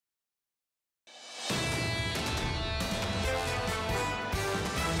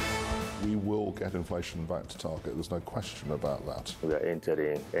will get inflation back to target. There's no question about that. We are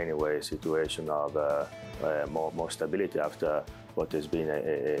entering, anyway, a situation of more stability after what has been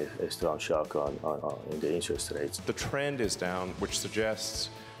a strong shock in the interest rates. The trend is down, which suggests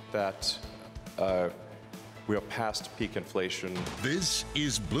that we are past peak inflation. This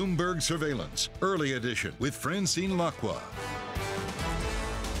is Bloomberg Surveillance, Early Edition, with Francine Lacqua.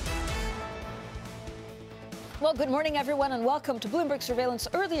 Well, good morning, everyone, and welcome to Bloomberg Surveillance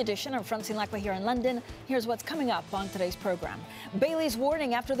Early Edition. I'm Francine Lacqua here in London. Here's what's coming up on today's program. Bailey's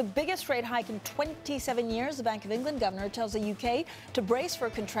warning after the biggest rate hike in 27 years. The Bank of England governor tells the UK to brace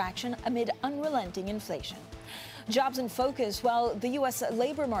for contraction amid unrelenting inflation. Jobs in focus. While the U.S.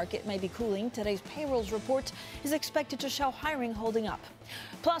 labor market may be cooling, today's payrolls report is expected to show hiring holding up.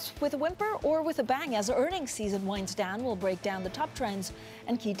 Plus, with a whimper or with a bang, as earnings season winds down, we'll break down the top trends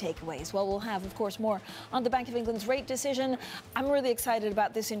and key takeaways. Well, we'll have, of course, more on the Bank of England's rate decision. I'm really excited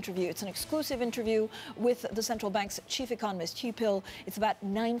about this interview. It's an exclusive interview with the central bank's chief economist, Huw Pill. It's about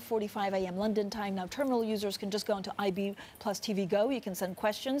 9:45 a.m. London time. Now, terminal users can just go into IB plus TV Go. You can send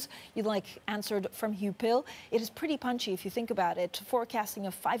questions you'd like answered from Huw Pill. It is pretty punchy if you think about it. Forecasting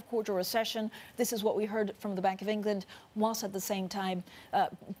a 5-quarter recession. This is what we heard from the Bank of England, whilst at the same time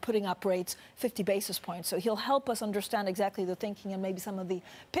putting up rates 50 basis points. So he'll help us understand exactly the thinking and maybe some of the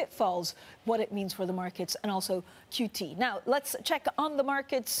pitfalls, what it means for the markets, and also QT. Now, let's check on the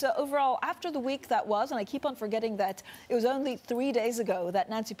markets overall after the week that was, and I keep on forgetting that it was only 3 days ago that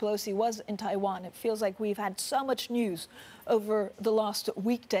Nancy Pelosi was in Taiwan. It feels like we've had so much news over the last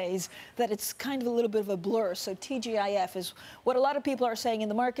weekdays that it's kind of a little bit of a blur. So TGIF is what a lot of people are saying in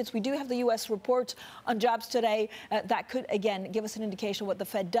the markets. We do have the U.S. report on jobs today. That could, again, give us an indication of what the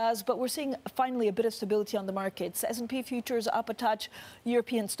Fed does. But we're seeing finally a bit of stability on the markets. S&P futures up a touch,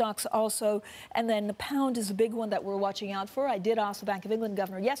 European stocks also. And then the pound is a big one that we're watching out for. I did ask the Bank of England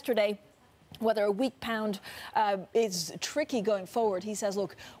governor yesterday whether a weak pound is tricky going forward. He says,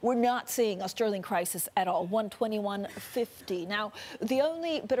 look, we're not seeing a sterling crisis at all, 121.50. Now, the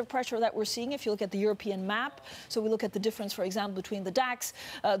only bit of pressure that we're seeing, if you look at the European map, so we look at the difference, for example, between the DAX,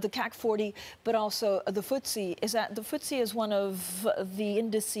 the CAC 40, but also the FTSE, is that the FTSE is one of the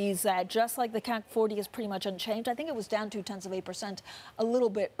indices that, just like the CAC 40, is pretty much unchanged. I think it was down 0.2% a little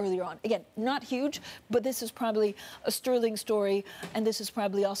bit earlier on. Again, not huge, but this is probably a sterling story, and this is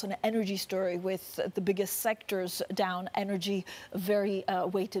probably also an energy story, with the biggest sectors down. Energy very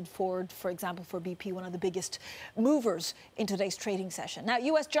weighted forward, for example, for BP, one of the biggest movers in today's trading session. Now,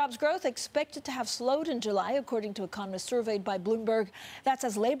 U.S. jobs growth expected to have slowed in July, according to economists surveyed by Bloomberg. That's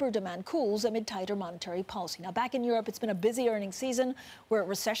as labor demand cools amid tighter monetary policy. Now, back in Europe, it's been a busy earnings season where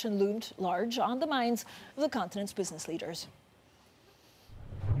recession loomed large on the minds of the continent's business leaders.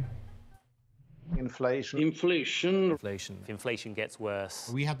 Inflation gets worse.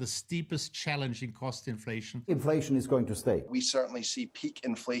 We have the steepest challenge in cost inflation. Inflation is going to stay. We certainly see peak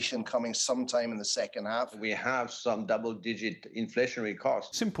inflation coming sometime in the second half. We have some double-digit inflationary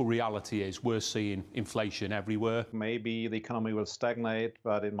costs. Simple reality is we're seeing inflation everywhere. Maybe the economy will stagnate,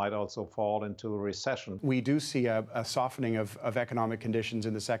 but it might also fall into a recession. We do see a softening of economic conditions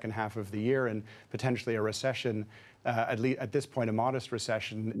in the second half of the year and potentially a recession. At least at this point, a modest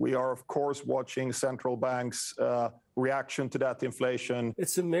recession. We are, of course, watching central banks' reaction to that inflation.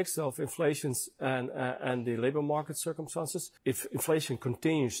 It's a mix of inflation and the labor market circumstances. If inflation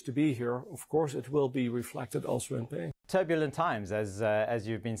continues to be here, of course, it will be reflected also in pay. Turbulent times, as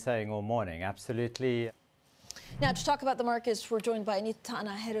you've been saying all morning. Absolutely. Now, to talk about the markets, we're joined by Anita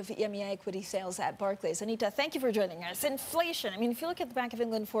Tana, head of EMEA equity sales at Barclays. Anita, thank you for joining us. Inflation, I mean, if you look at the Bank of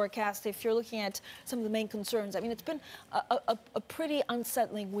England forecast, if you're looking at some of the main concerns, I mean, it's been a pretty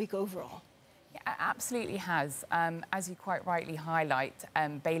unsettling week overall. Yeah, it absolutely has. As you quite rightly highlight,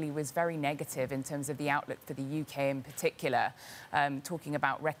 Bailey was very negative in terms of the outlook for the UK in particular, talking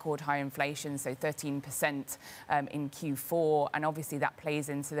about record high inflation, so 13% in Q4. And obviously that plays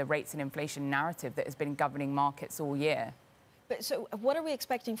into the rates and inflation narrative that has been governing markets all year. So what are we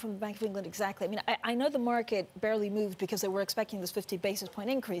expecting from the Bank of England exactly? I mean, I know the market barely moved because they were expecting this 50 basis point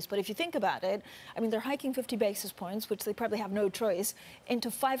increase. But if you think about it, I mean, they're hiking 50 basis points, which they probably have no choice, into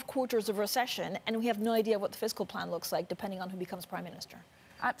 5 quarters of recession. And we have no idea what the fiscal plan looks like, depending on who becomes prime minister.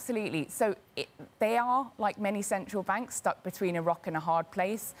 Absolutely. So they are, like many central banks, stuck between a rock and a hard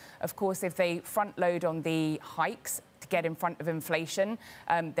place. Of course, if they front load on the hikes to get in front of inflation,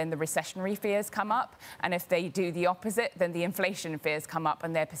 then the recessionary fears come up. And if they do the opposite, then the inflation fears come up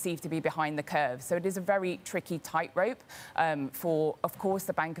and they're perceived to be behind the curve. So it is a very tricky tightrope for, of course,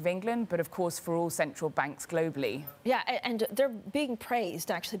 the Bank of England, but of course for all central banks globally. Yeah, and they're being praised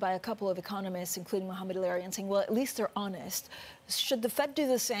actually by a couple of economists, including Mohamed El-Erian, saying, well, at least they're honest. Should the Fed do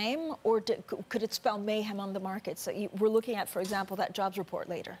the same, or could it spell mayhem on the markets? So we're looking at, for example, that jobs report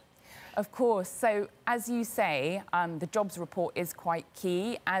later. Of course. So, as you say, the jobs report is quite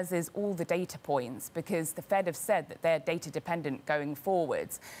key, as is all the data points, because the Fed have said that they're data dependent going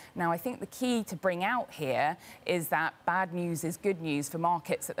forwards. Now, I think the key to bring out here is that bad news is good news for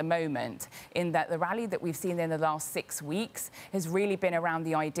markets at the moment, in that the rally that we've seen in the last 6 weeks has really been around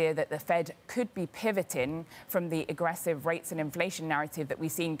the idea that the Fed could be pivoting from the aggressive rates and inflation narrative that we've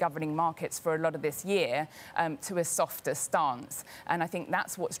seen governing markets for a lot of this year to a softer stance. And I think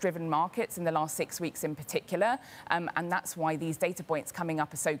that's what's driven markets in the last 6 weeks in particular, and that's why these data points coming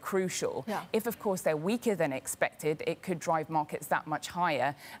up are so crucial. Yeah. If, of course, they're weaker than expected, it could drive markets that much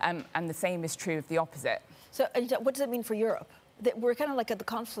higher, and the same is true of the opposite. So what does that mean for Europe? We're kind of like at the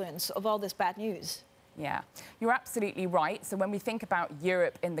confluence of all this bad news. Yeah, you're absolutely right. So when we think about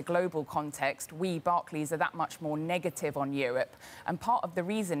Europe in the global context, we, Barclays, are that much more negative on Europe. And part of the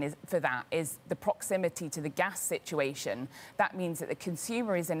reason for that is the proximity to the gas situation. That means that the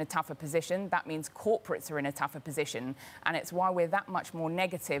consumer is in a tougher position. That means corporates are in a tougher position. And it's why we're that much more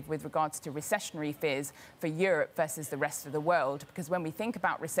negative with regards to recessionary fears for Europe versus the rest of the world. Because when we think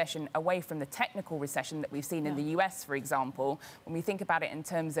about recession away from the technical recession that we've seen in the US, for example, when we think about it in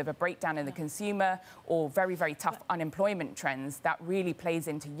terms of a breakdown in the consumer or very, very tough unemployment trends, that really plays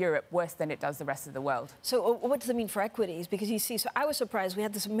into Europe worse than it does the rest of the world. So what does it mean for equities? Because you see, so I was surprised. We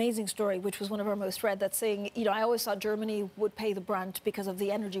had this amazing story, which was one of our most read, that's saying, you know, I always thought Germany would pay the brunt because of the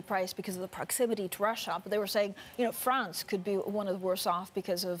energy price, because of the proximity to Russia. But they were saying, you know, France could be one of the worse off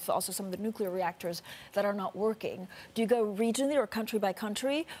because of also some of the nuclear reactors that are not working. Do you go regionally or country by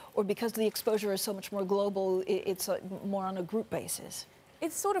country? Or because the exposure is so much more global, it's more on a group basis?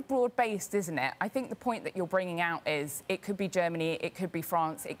 It's sort of broad-based, isn't it? I think the point that you're bringing out is it could be Germany, it could be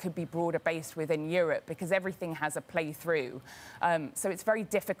France, it could be broader-based within Europe, because everything has a play-through. So it's very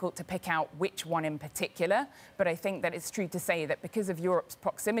difficult to pick out which one in particular, but I think that it's true to say that because of Europe's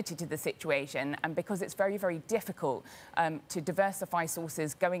proximity to the situation and because it's very, very difficult to diversify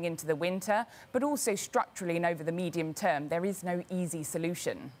sources going into the winter, but also structurally and over the medium term, there is no easy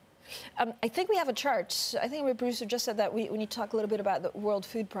solution. I think we have a chart. I think our producer just said that we need to talk a little bit about the world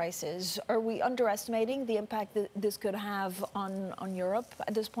food prices. Are we underestimating the impact that this could have on Europe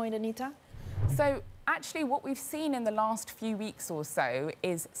at this point, Anita? So actually what we've seen in the last few weeks or so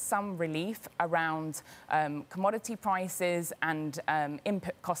is some relief around commodity prices and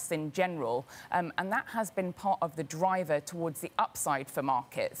input costs in general. And that has been part of the driver towards the upside for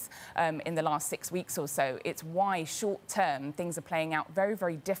markets in the last 6 weeks or so. It's why short-term things are playing out very,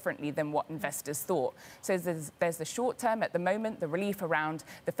 very differently than what investors thought. So there's the short-term at the moment, the relief around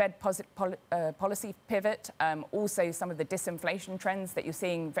the Fed policy pivot, also some of the disinflation trends that you're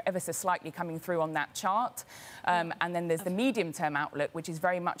seeing ever so slightly coming through on that chart. And then there's the medium-term outlook, which is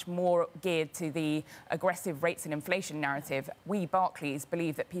very much more geared to the aggressive rates and inflation narrative. We, Barclays,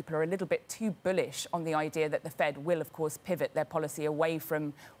 believe that people are a little bit too bullish on the idea that the Fed will, of course, pivot their policy away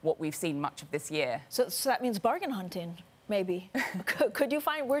from what we've seen much of this year. So that means bargain hunting, maybe. Could you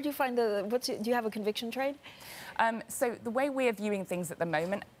find, where do you find do you have a conviction trade? So the way we're viewing things at the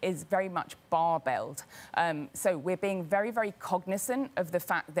moment is very much barbelled. So we're being very, very cognizant of the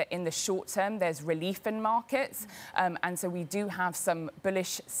fact that in the short term there's relief in markets. And so we do have some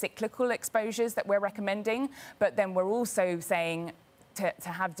bullish cyclical exposures that we're recommending. But then we're also saying to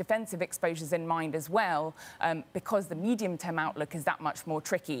have defensive exposures in mind as well, because the medium-term outlook is that much more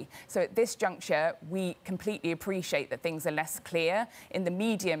tricky. So at this juncture, we completely appreciate that things are less clear. In the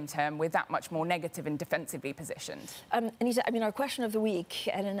medium term, we're that much more negative and defensively positioned. Anita, I mean, our question of the week,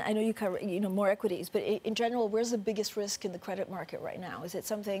 and I know you cover, you know, more equities, but in general, where's the biggest risk in the credit market right now? Is it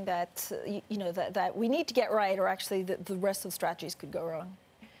something that, you know, that we need to get right, or actually the rest of the strategies could go wrong?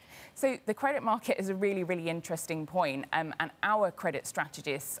 So the credit market is a really, really interesting point, and our credit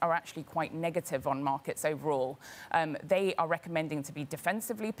strategists are actually quite negative on markets overall. They are recommending to be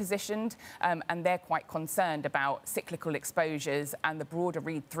defensively positioned, and they're quite concerned about cyclical exposures and the broader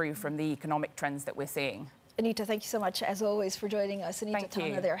read-through from the economic trends that we're seeing. Anita, thank you so much, as always, for joining us. Anita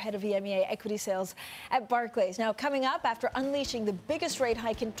Tana, there, head of EMEA equity sales at Barclays. Now, coming up, after unleashing the biggest rate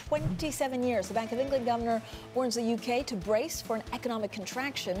hike in 27 years, the Bank of England governor warns the UK to brace for an economic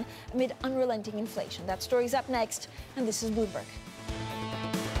contraction amid unrelenting inflation. That story's up next, and this is Bloomberg.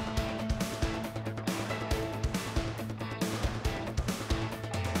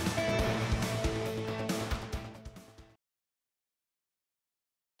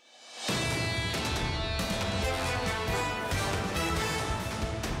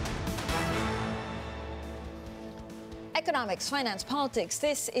 Economics, finance, politics.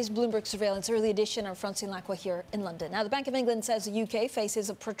 This is Bloomberg Surveillance Early Edition. I'm Francine Lacqua here in London. Now, the Bank of England says the UK faces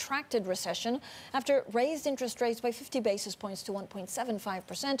a protracted recession after it raised interest rates by 50 basis points to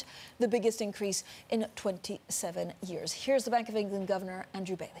 1.75%, the biggest increase in 27 years. Here's the Bank of England Governor,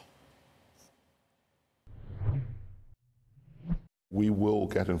 Andrew Bailey. We will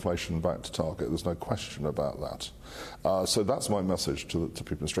get inflation back to target. There's no question about that. So that's my message to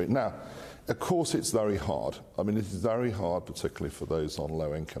people in the street. Now, of course, it's very hard. I mean, it is very hard, particularly for those on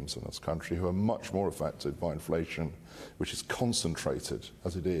low incomes in this country who are much more affected by inflation, which is concentrated,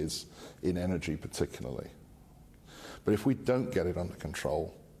 as it is, in energy particularly. But if we don't get it under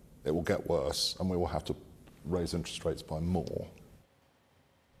control, it will get worse, and we will have to raise interest rates by more.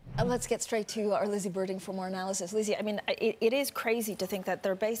 Let's get straight to our Lizzie Birding for more analysis. Lizzie, I mean, it is crazy to think that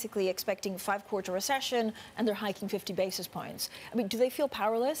they're basically expecting a 5-quarter recession and they're hiking 50 basis points. I mean, do they feel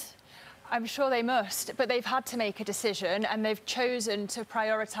powerless? I'm sure they must, but they've had to make a decision and they've chosen to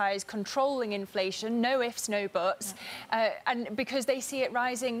prioritise controlling inflation, no ifs, no buts, and because they see it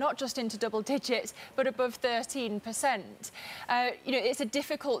rising not just into double digits, but above 13%. You know, it's a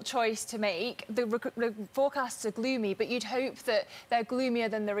difficult choice to make. The forecasts are gloomy, but you'd hope that they're gloomier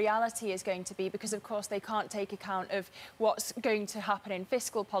than the reality is going to be because, of course, they can't take account of what's going to happen in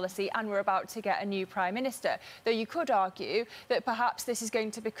fiscal policy, and we're about to get a new Prime Minister. Though you could argue that perhaps this is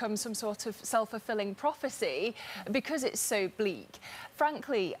going to become some sort of self-fulfilling prophecy because it's so bleak.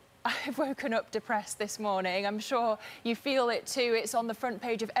 Frankly, I've woken up depressed this morning. I'm sure you feel it too. It's on the front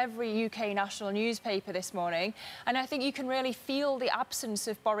page of every UK national newspaper this morning. And I think you can really feel the absence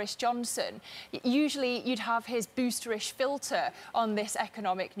of Boris Johnson. Usually you'd have his boosterish filter on this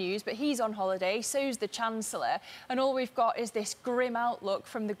economic news, but he's on holiday, so's the Chancellor. And all we've got is this grim outlook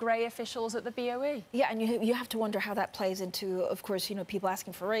from the grey officials at the BOE. Yeah, and you have to wonder how that plays into, of course, you know, people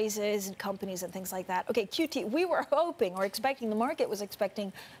asking for raises and companies and things like that. OK, QT, we were hoping or expecting, the market was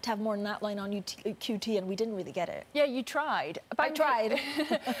expecting to have more than that line on QT, and we didn't really get it. Yeah, you tried. I tried.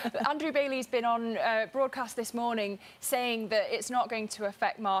 Andrew Bailey's been on broadcast this morning saying that it's not going to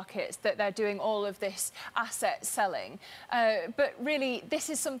affect markets, that they're doing all of this asset selling. But really, this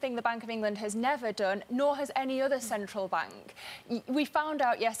is something the Bank of England has never done, nor has any other central bank. We found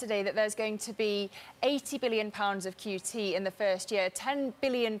out yesterday that there's going to be £80 billion of QT in the first year, £10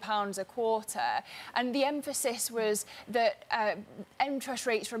 billion a quarter, and the emphasis was that interest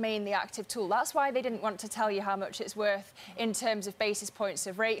rates remain the active tool. That's why they didn't want to tell you how much it's worth in terms of basis points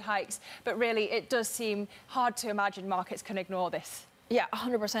of rate hikes. But really, it does seem hard to imagine markets can ignore this. Yeah,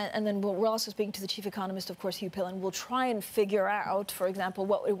 100%. And then we're also speaking to the Chief Economist, of course, Huw Pill, and we'll try and figure out, for example,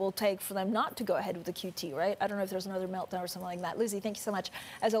 what it will take for them not to go ahead with the QT, right? I don't know if there's another meltdown or something like that. Lizzie, thank you so much.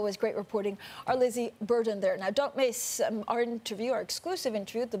 As always, great reporting. Our Lizzie Burden there. Now, don't miss our interview, our exclusive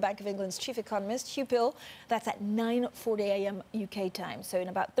interview with the Bank of England's Chief Economist, Huw Pill. That's at 9:40 a.m. UK time. So in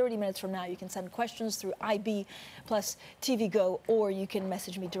about 30 minutes from now, you can send questions through IB plus TV Go, or you can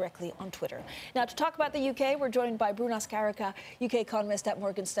message me directly on Twitter. Now, to talk about the UK, we're joined by Bruna Scarrica, UK economist at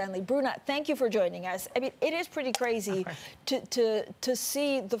Morgan Stanley. Bruna, thank you for joining us. I mean, it is pretty crazy to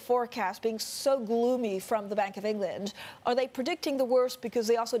see the forecast being so gloomy from the Bank of England. Are they predicting the worst because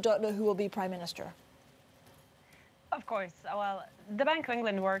they also don't know who will be Prime Minister? Of course. Well, the Bank of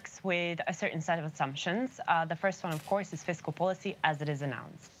England works with a certain set of assumptions. The first one, of course, is fiscal policy as it is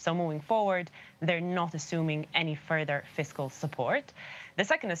announced. So moving forward, they're not assuming any further fiscal support. The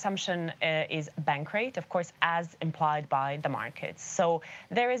second assumption is bank rate, of course, as implied by the markets. So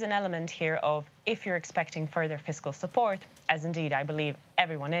there is an element here of if you're expecting further fiscal support, as indeed I believe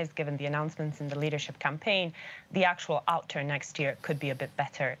everyone is, given the announcements in the leadership campaign, the actual outturn next year could be a bit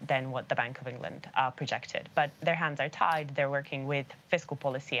better than what the Bank of England projected. But their hands are tied. They're working with fiscal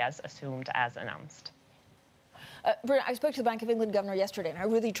policy as assumed, as announced. Bruna, I spoke to the Bank of England governor yesterday, and I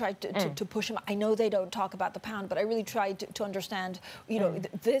really tried to push him. I know they don't talk about the pound, but I really tried to understand, you know,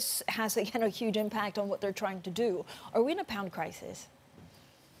 this has, again, a huge impact on what they're trying to do. Are we in a pound crisis?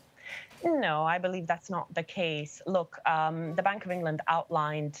 No, I believe that's not the case. Look, the Bank of England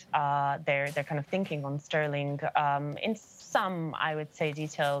outlined their kind of thinking on sterling in some, I would say,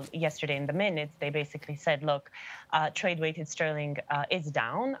 detail yesterday in the minutes. They basically said, look, trade-weighted sterling is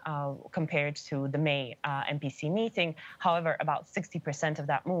down compared to the May MPC meeting. However, about 60% of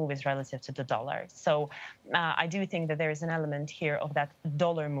that move is relative to the dollar. So I do think that there is an element here of that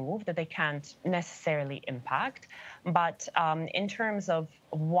dollar move that they can't necessarily impact. But in terms of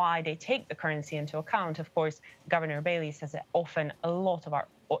why they take the currency into account, of course, Governor Bailey says that often a lot of our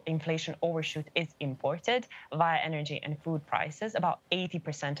inflation overshoot is imported via energy and food prices. About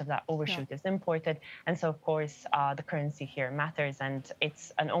 80% of that overshoot is imported. And so, of course, the currency here matters, and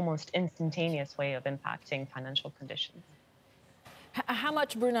it's an almost instantaneous way of impacting financial conditions. How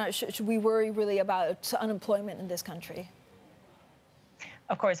much, Bruna, should we worry really about unemployment in this country?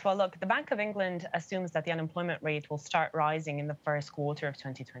 Of course. Well, look, the Bank of England assumes that the unemployment rate will start rising in the first quarter of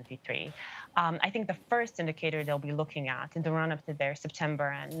 2023. I think the first indicator they'll be looking at in the run-up to their September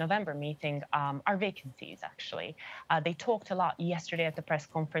and November meeting are vacancies, actually. They talked a lot yesterday at the press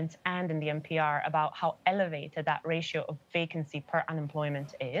conference and in the NPR about how elevated that ratio of vacancy per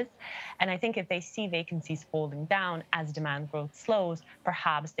unemployment is. And I think if they see vacancies falling down as demand growth slows,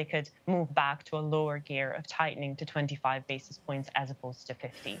 perhaps they could move back to a lower gear of tightening to 25 basis points as opposed to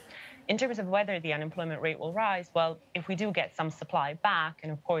 50. In terms of whether the unemployment rate will rise, well, if we do get some supply back,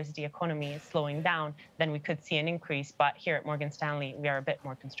 and of course the economy is slowing down, then we could see an increase. But here at Morgan Stanley, we are a bit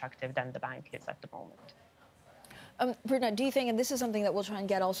more constructive than the bank is at the moment. Bruna, do you think, and this is something that we'll try and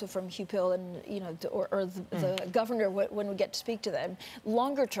get also from Huw Pill and the governor when we get to speak to them,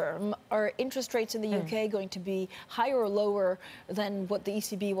 longer term, are interest rates in the UK going to be higher or lower than what the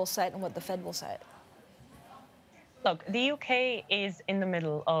ECB will set and what the Fed will set? Look, the UK is in the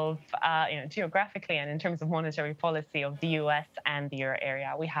middle of, geographically and in terms of monetary policy of the US and the euro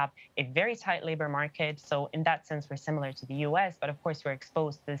area. We have a very tight labor market. So in that sense, we're similar to the US, but of course, we're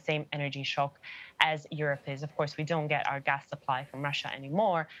exposed to the same energy shock as Europe is. Of course, we don't get our gas supply from Russia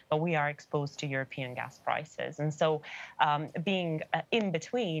anymore, but we are exposed to European gas prices. And so being in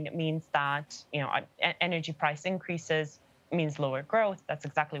between means that, energy price increases means lower growth. That's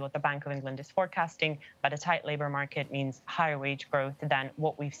exactly what the Bank of England is forecasting. But a tight labor market means higher wage growth than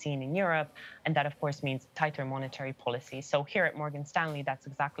what we've seen in Europe. And that, of course, means tighter monetary policy. So here at Morgan Stanley, that's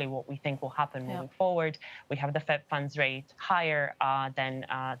exactly what we think will happen moving forward. We have the Fed funds rate higher than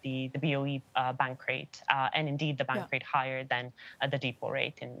the BOE bank rate, and indeed the bank rate higher than the depot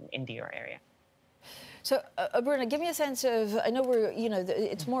rate in the euro area. So, Bruna, give me a sense of, I know we're,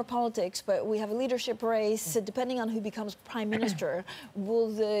 it's more politics, but we have a leadership race. Depending on who becomes prime minister,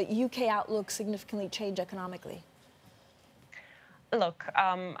 will the UK outlook significantly change economically? Look,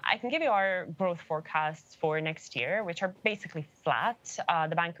 I can give you our growth forecasts for next year, which are basically flat.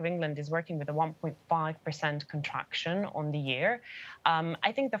 The Bank of England is working with a 1.5% contraction on the year.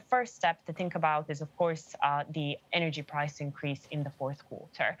 I think the first step to think about is, of course, the energy price increase in the fourth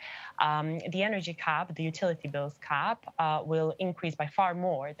quarter. The energy cap, the utility bills cap, will increase by far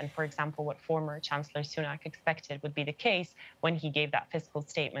more than, for example, what former Chancellor Sunak expected would be the case when he gave that fiscal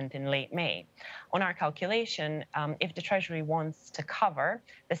statement in late May. On our calculation, if the Treasury wants to cover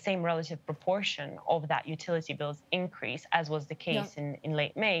the same relative proportion of that utility bills increase, as was the case in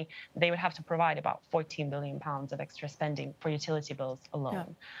late May, they would have to provide about £14 billion of extra spending for utility bills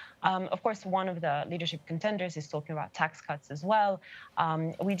alone. Of course, one of the leadership contenders is talking about tax cuts as well.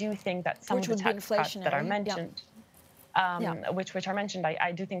 We do think that some of the tax cuts that are mentioned, which are mentioned,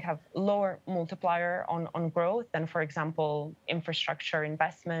 I do think have lower multiplier on growth than, for example, infrastructure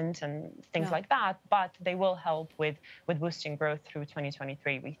investment and things like that, but they will help with boosting growth through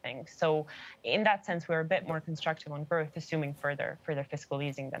 2023, we think. So in that sense, we're a bit more constructive on growth, assuming further fiscal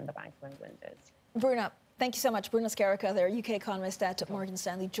easing than the Bank of England is. Bruna, thank you so much. Bruna Scarrica, their UK economist at Morgan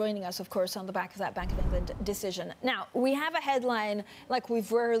Stanley, joining us, of course, on the back of that Bank of England decision. Now, we have a headline like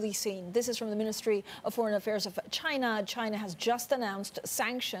we've rarely seen. This is from the Ministry of Foreign Affairs of China. China has just announced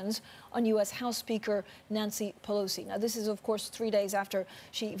sanctions on U.S. House Speaker Nancy Pelosi. Now, this is, of course, 3 days after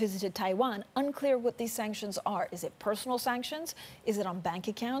she visited Taiwan. Unclear what these sanctions are. Is it personal sanctions? Is it on bank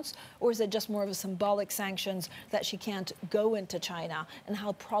accounts? Or is it just more of a symbolic sanctions that she can't go into China? And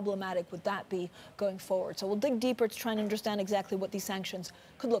how problematic would that be going forward? So we'll dig deeper to try and understand exactly what these sanctions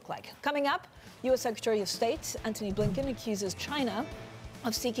could look like. Coming up, U.S. Secretary of State Antony Blinken accuses China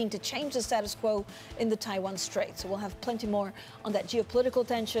of seeking to change the status quo in the Taiwan Strait. So we'll have plenty more on that geopolitical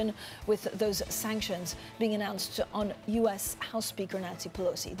tension with those sanctions being announced on U.S. House Speaker Nancy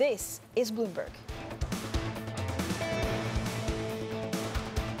Pelosi. This is Bloomberg.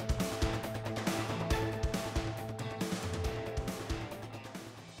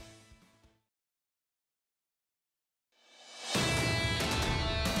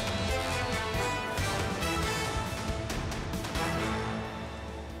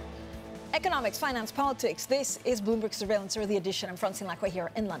 Economics, finance, politics. This is Bloomberg Surveillance Early Edition. I'm Francine Lacqua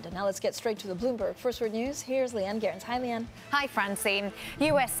here in London. Now let's get straight to the Bloomberg First Word News. Here's Leanne Gerrans. Hi, Leanne. Hi, Francine.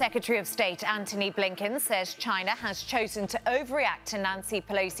 U.S. Secretary of State Antony Blinken says China has chosen to overreact to Nancy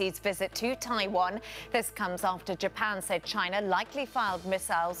Pelosi's visit to Taiwan. This comes after Japan said China likely fired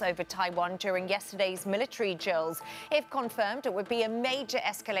missiles over Taiwan during yesterday's military drills. If confirmed, it would be a major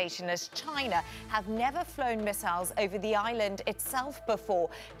escalation as China have never flown missiles over the island itself before.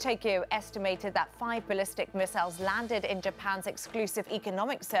 Tokyo estimated that 5 ballistic missiles landed in Japan's exclusive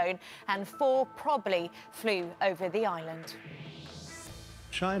economic zone and 4 probably flew over the island.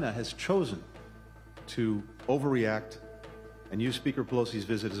 China has chosen to overreact and use Speaker Pelosi's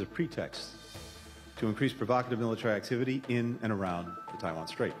visit as a pretext to increase provocative military activity in and around the Taiwan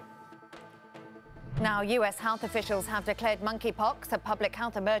Strait. Now, U.S. health officials have declared monkeypox a public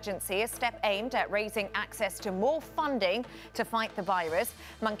health emergency, a step aimed at raising access to more funding to fight the virus.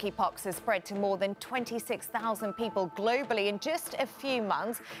 Monkeypox has spread to more than 26,000 people globally in just a few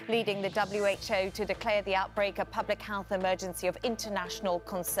months, leading the WHO to declare the outbreak a public health emergency of international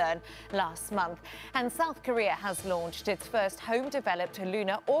concern last month. And South Korea has launched its first home-developed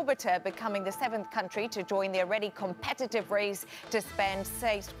lunar orbiter, becoming the 7th country to join the already competitive race to send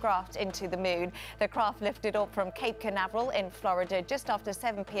spacecraft into the moon. The craft lifted off from Cape Canaveral in Florida just after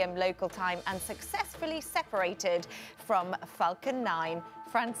 7 p.m. local time and successfully separated from Falcon 9.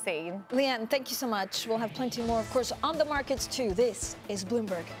 Francine. Leanne, thank you so much. We'll have plenty more, of course, on the markets too. This is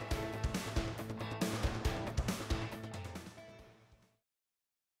Bloomberg.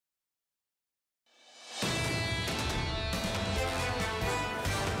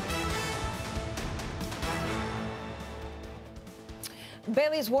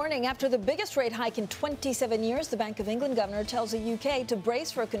 Bailey's warning after the biggest rate hike in 27 years. The Bank of England governor tells the UK to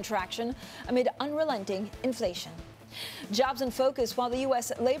brace for a contraction amid unrelenting inflation. Jobs in focus. While the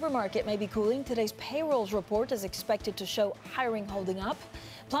U.S. labor market may be cooling, today's payrolls report is expected to show hiring holding up.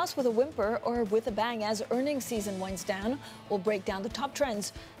 Plus, with a whimper or with a bang as earnings season winds down, we'll break down the top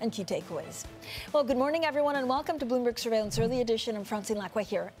trends and key takeaways. Well, good morning, everyone, and welcome to Bloomberg Surveillance Early Edition. I'm Francine Lacqua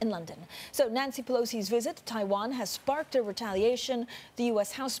here in London. So Nancy Pelosi's visit to Taiwan has sparked a retaliation. The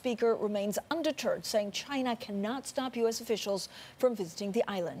U.S. House Speaker remains undeterred, saying China cannot stop U.S. officials from visiting the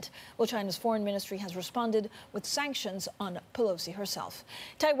island. Well, China's foreign ministry has responded with sanctions on Pelosi herself.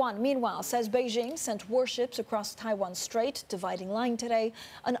 Taiwan, meanwhile, says Beijing sent warships across Taiwan Strait dividing line today.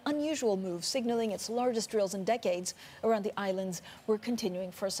 An unusual move, signaling its largest drills in decades around the islands were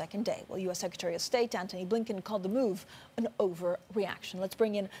continuing for a second day. Well, U.S. Secretary of State Antony Blinken called the move an overreaction. Let's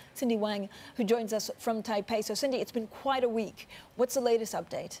bring in Cindy Wang, who joins us from Taipei. So, Cindy, it's been quite a week. What's the latest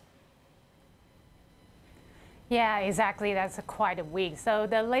update? Yeah, exactly. That's quite a week. So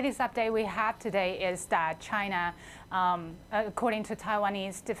the latest update we have today is that China, according to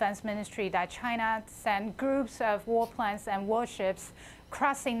Taiwanese Defense Ministry, that China sent groups of warplanes and warships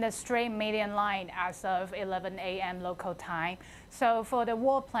crossing the Strait Median Line as of 11 a.m. local time. So for the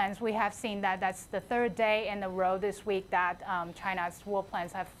warplanes, we have seen that that's the third day in a row this week that China's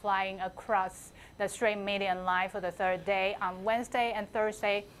warplanes are flying across the Strait Median Line for the third day. On Wednesday and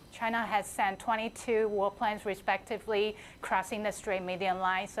Thursday, China has sent 22 warplanes respectively crossing the Strait Median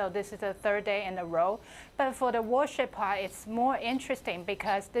Line. So this is the third day in a row. But for the warship part, it's more interesting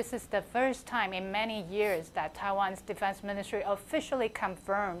because this is the first time in many years that Taiwan's Defense Ministry officially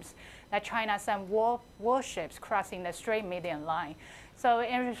confirms that China sent warships crossing the Strait Median Line. So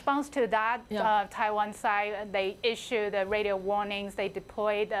in response to that, Taiwan side, they issued the radio warnings. They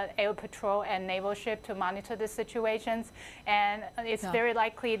deployed air patrol and naval ship to monitor the situations. And it's very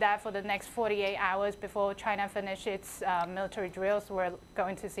likely that for the next 48 hours before China finishes its military drills, we're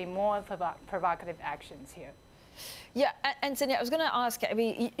going to see more provocative actions here. Yeah, and Cindy, I was going to ask, I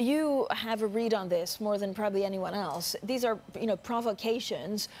mean, you have a read on this more than probably anyone else. These are,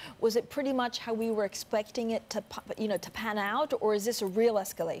 provocations. Was it pretty much how we were expecting it to, to pan out, or is this a real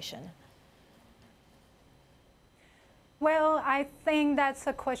escalation? Well, I think that's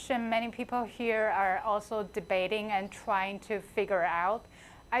a question many people here are also debating and trying to figure out.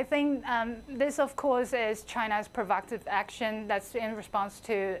 I think this, of course, is China's provocative action that's in response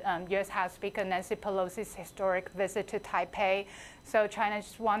to U.S. House Speaker Nancy Pelosi's historic visit to Taipei. So China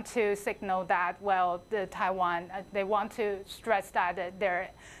just want to signal that, well, they want to stress that their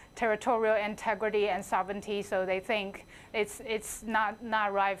territorial integrity and sovereignty. So they think it's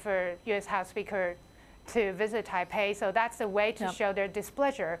not right for U.S. House Speaker to visit Taipei. So that's a way to show their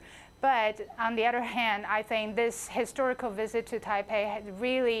displeasure. But on the other hand, I think this historical visit to Taipei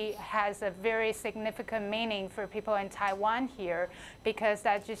really has a very significant meaning for people in Taiwan here, because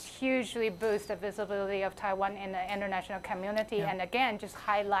that just hugely boosts the visibility of Taiwan in the international community, and again, just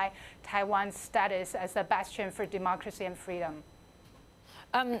highlight Taiwan's status as a bastion for democracy and freedom.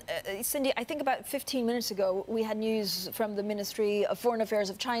 Cindy, I think about 15 minutes ago, we had news from the Ministry of Foreign Affairs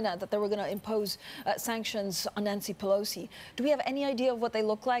of China that they were going to impose sanctions on Nancy Pelosi. Do we have any idea of what they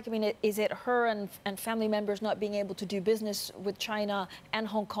look like? I mean, is it her and family members not being able to do business with China and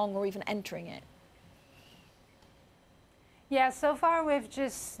Hong Kong or even entering it? Yeah, so far we've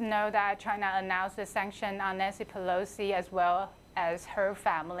just know that China announced a sanction on Nancy Pelosi as well as her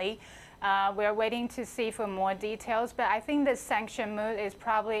family. We're waiting to see for more details, but I think the sanction move is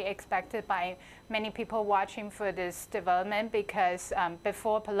probably expected by many people watching for this development, because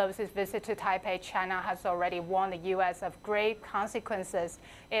before Pelosi's visit to Taipei, China has already warned the U.S. of grave consequences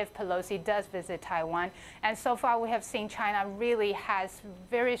if Pelosi does visit Taiwan. And so far we have seen China really has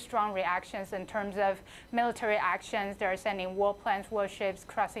very strong reactions in terms of military actions. They're sending warplanes, warships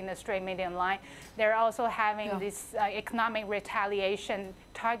crossing the Strait Median Line. They're also having this economic retaliation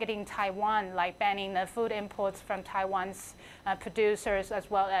targeting Taiwan, like banning the food imports from Taiwan's producers, as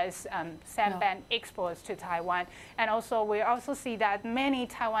well as sandban exports to Taiwan. And also, we also see that many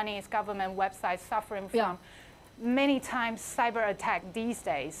Taiwanese government websites suffering from many times cyber attack these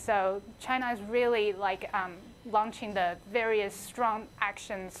days. So China is really like launching the various strong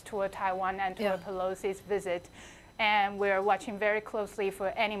actions toward Taiwan and toward Pelosi's visit. And we're watching very closely for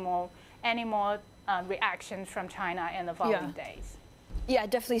any more reactions from China in the following days. Yeah,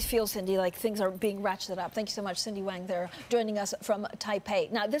 it definitely feels, Cindy, like things are being ratcheted up. Thank you so much, Cindy Wang, there, joining us from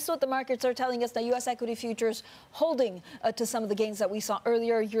Taipei. Now, this is what the markets are telling us. The U.S. equity futures holding to some of the gains that we saw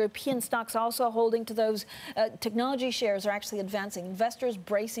earlier. European stocks also holding to those. Technology shares are actually advancing. Investors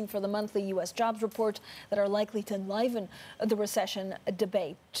bracing for the monthly U.S. jobs report that are likely to enliven the recession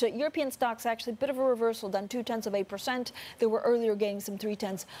debate. European stocks actually a bit of a reversal, down 0.2%. There were earlier gains, some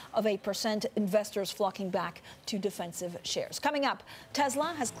 0.3%. Investors flocking back to defensive shares. Coming up,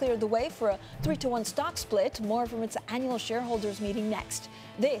 Tesla has cleared the way for a 3-to-1 stock split. More from its annual shareholders meeting next.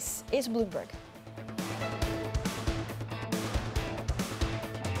 This is Bloomberg.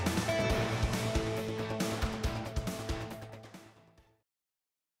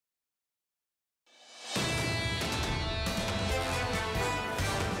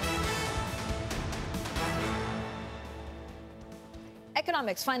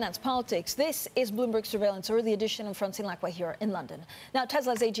 Economics, finance, politics. This is Bloomberg Surveillance Early Edition. I'm Francine Lacqua here in London. Now,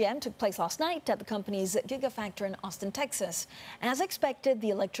 Tesla's AGM took place last night at the company's Gigafactory in Austin, Texas. As expected, the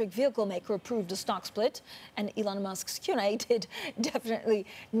electric vehicle maker approved a stock split, and Elon Musk's Q&A did definitely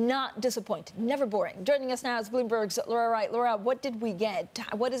not disappoint. Never boring. Joining us now is Bloomberg's Laura Wright. Laura, what did we get?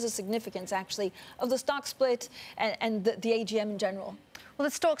 What is the significance, actually, of the stock split and the AGM in general? Well,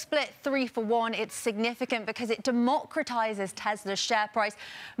 the stock split 3-for-1, it's significant because it democratizes Tesla's share price,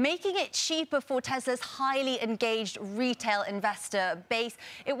 making it cheaper for Tesla's highly engaged retail investor base.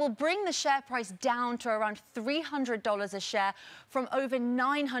 It will bring the share price down to around $300 a share from over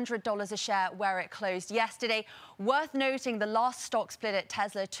 $900 a share where it closed yesterday. Worth noting, the last stock split at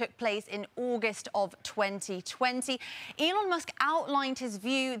Tesla took place in August of 2020. Elon Musk outlined his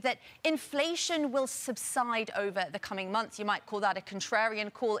view that inflation will subside over the coming months. You might call that a contrarian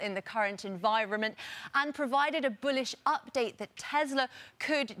call in the current environment, and provided a bullish update that Tesla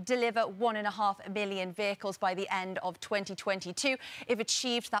could deliver 1.5 million vehicles by the end of 2022. If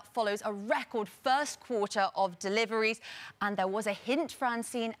achieved, that follows a record first quarter of deliveries. And there was a hint,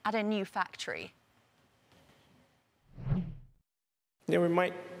 Francine, at a new factory. Yeah, we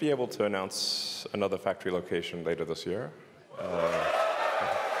might be able to announce another factory location later this year.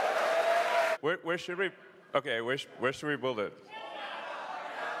 Where should we? Okay, where should we build it?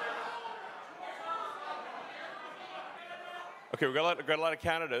 Okay, we've got a lot of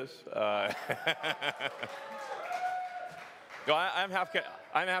candidates. I'm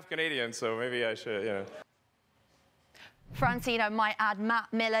half Canadian, so maybe I should, you know. Francine, I might add, Matt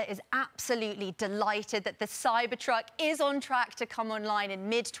Miller is absolutely delighted that the Cybertruck is on track to come online in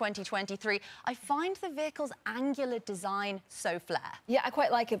mid-2023. I find the vehicle's angular design so flair. Yeah, I quite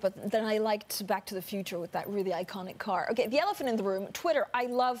like it, but then I liked Back to the Future with that really iconic car. Okay, the elephant in the room, Twitter. I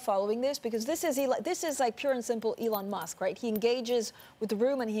love following this because this is like pure and simple Elon Musk, right? He engages with the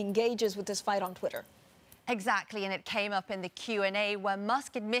room and he engages with this fight on Twitter. Exactly, and it came up in the Q&A where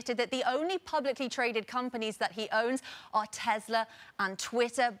Musk admitted that the only publicly traded companies that he owns are Tesla and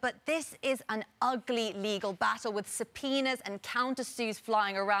Twitter. But this is an ugly legal battle with subpoenas and countersuits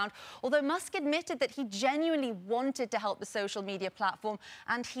flying around. Although Musk admitted that he genuinely wanted to help the social media platform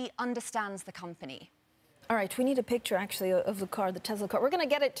and he understands the company. All right, we need a picture, actually, of the car, the Tesla car. We're going to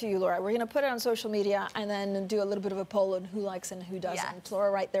get it to you, Laura. We're going to put it on social media and then do a little bit of a poll on who likes and who doesn't. Yes.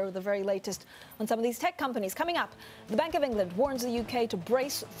 Laura right there with the very latest on some of these tech companies. Coming up, the Bank of England warns the UK to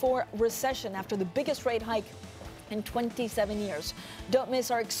brace for recession after the biggest rate hike in 27 years. Don't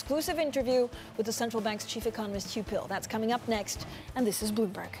miss our exclusive interview with the central bank's chief economist, Huw Pill. That's coming up next, and this is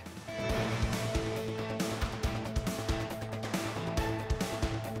Bloomberg.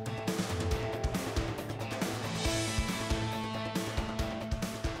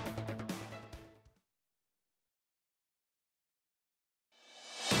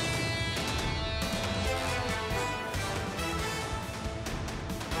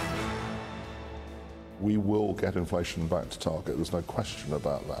 We will get inflation back to target. There's no question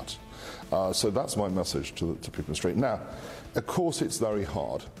about that. So that's my message to people in the street. Now, of course, it's very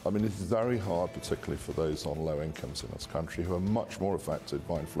hard. I mean, it is very hard, particularly for those on low incomes in this country who are much more affected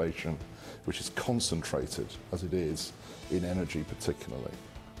by inflation, which is concentrated, as it is, in energy particularly.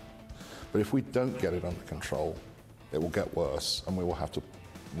 But if we don't get it under control, it will get worse, and we will have to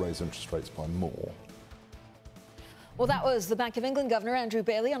raise interest rates by more. Well, that was the Bank of England Governor Andrew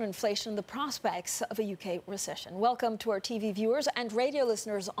Bailey on inflation and the prospects of a UK recession. Welcome to our TV viewers and radio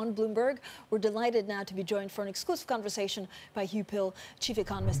listeners on Bloomberg. We're delighted now to be joined for an exclusive conversation by Huw Pill, Chief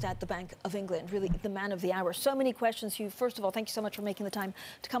Economist at the Bank of England, really the man of the hour. So many questions, Huw. First of all, thank you so much for making the time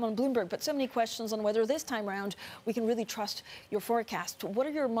to come on Bloomberg, but so many questions on whether this time around we can really trust your forecast. What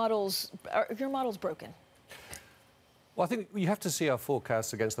are your models? Are your models broken? Well, I think you have to see our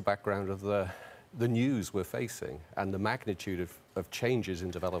forecasts against the background of the news we're facing and the magnitude of changes in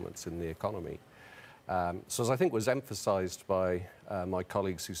developments in the economy. So as I think was emphasized by my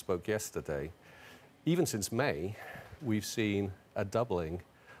colleagues who spoke yesterday, even since May, we've seen a doubling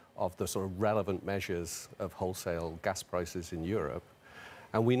of the sort of relevant measures of wholesale gas prices in Europe.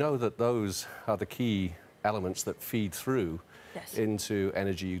 And we know that those are the key elements that feed through into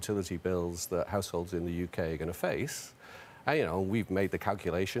energy utility bills that households in the UK are going to face. And, you know, we've made the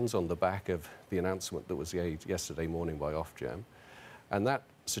calculations on the back of the announcement that was made yesterday morning by Ofgem. And that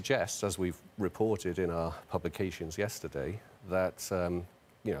suggests, as we've reported in our publications yesterday, that,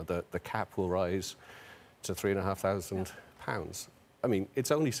 you know, the cap will rise to £3,500. I mean,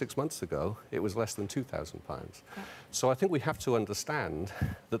 it's only 6 months ago, it was less than £2,000. So I think we have to understand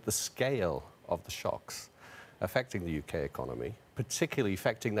that the scale of the shocks affecting the UK economy, particularly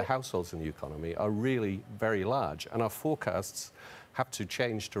affecting the households in the economy, are really very large. And our forecasts have to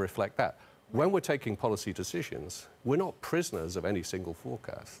change to reflect that. When we're taking policy decisions, we're not prisoners of any single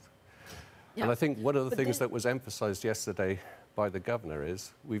forecast. And I think one of the things that was emphasized yesterday by the governor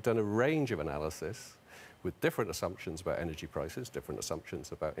is we've done a range of analysis with different assumptions about energy prices, different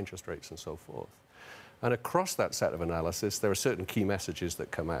assumptions about interest rates and so forth. And across that set of analysis, there are certain key messages that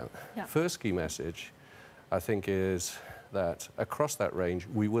come out. First key message, I think, is that across that range,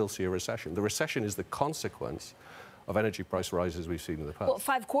 we will see a recession. The recession is the consequence of energy price rises we've seen in the past. Well,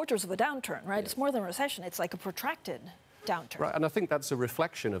 5 quarters of a downturn, right? It's more than a recession. It's like a protracted downturn. Right, and I think that's a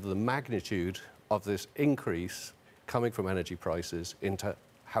reflection of the magnitude of this increase coming from energy prices into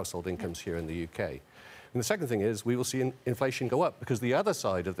household incomes here in the UK. And the second thing is we will see inflation go up, because the other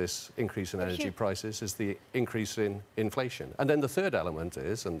side of this increase in energy prices is the increase in inflation. And then the third element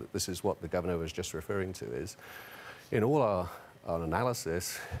is, and this is what the governor was just referring to, is in all our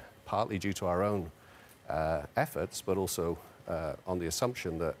analysis, partly due to our own efforts, but also on the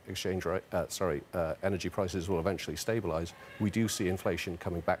assumption that energy prices will eventually stabilise, we do see inflation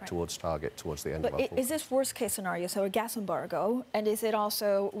coming back towards target towards the end of our But is this worst case scenario, so a gas embargo, and is it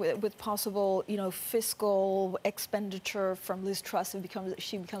also with possible, you know, fiscal expenditure from Liz Truss if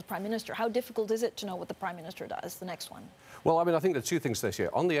she becomes Prime Minister? How difficult is it to know what the Prime Minister does, the next one? Well, I mean, I think there are two things this year.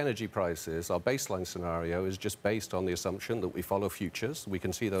 On the energy prices, our baseline scenario is just based on the assumption that we follow futures. We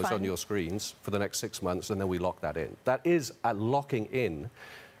can see those on your screens for the next 6 months, and then we lock that in. That is locking in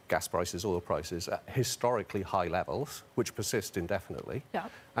gas prices, oil prices at historically high levels, which persist indefinitely.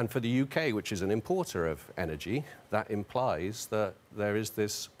 And for the UK, which is an importer of energy, that implies that there is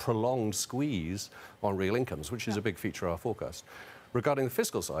this prolonged squeeze on real incomes, which is a big feature of our forecast. Regarding the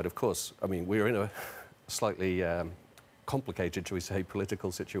fiscal side, of course, I mean, we're in a slightly complicated, shall we say,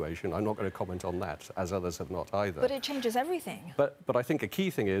 political situation. I'm not going to comment on that, as others have not either. But it changes everything. But I think a key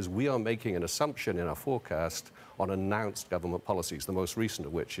thing is we are making an assumption in our forecast on announced government policies, the most recent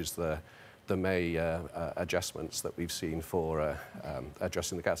of which is the the May adjustments that we've seen for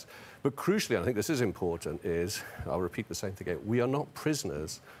adjusting the gas. But crucially, I think this is important, is, I'll repeat the same thing again, we are not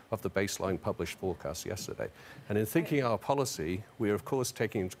prisoners of the baseline published forecast yesterday. And in thinking our policy, we are, of course,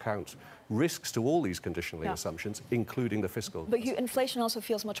 taking into account risks to all these conditionally assumptions, including the fiscal. But inflation also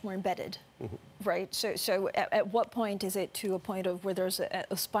feels much more embedded, right? So at what point is it to a point of where there's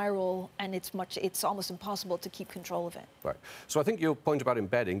a spiral and it's almost impossible to keep control of it? Right. So I think your point about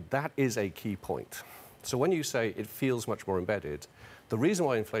embedding, that is a key point. So when you say it feels much more embedded, the reason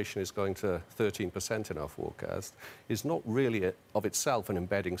why inflation is going to 13% in our forecast is not really of itself an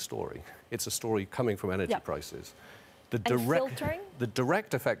embedding story. It's a story coming from energy prices. The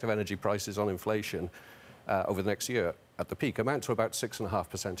direct effect of energy prices on inflation over the next year at the peak amount to about 6.5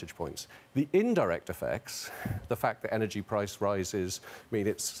 percentage points. The indirect effects, the fact that energy price rises mean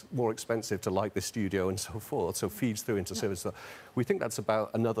it's more expensive to light the studio and so forth, so feeds through into service. We think that's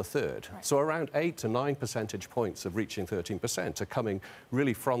about another third. Right. So around 8 to 9 percentage points of reaching 13% are coming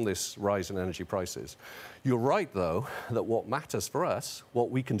really from this rise in energy prices. You're right, though, that what matters for us,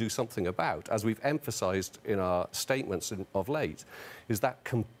 what we can do something about, as we've emphasized in our statements of late, is that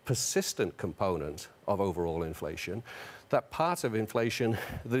persistent component of overall inflation, that part of inflation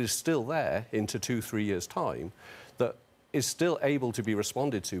that is still there into 2-3 years' time, that is still able to be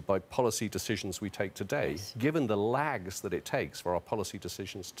responded to by policy decisions we take today, given the lags that it takes for our policy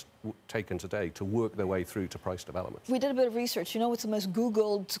decisions taken today to work their way through to price development. We did a bit of research. You know what's the most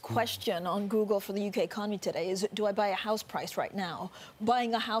Googled question on Google for the UK economy today is, do I buy a house price right now?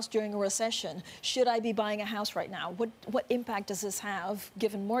 Buying a house during a recession. Should I be buying a house right now? What impact does this have,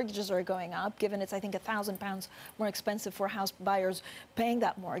 given mortgages are going up, given it's, I think, £1,000 more expensive for house buyers paying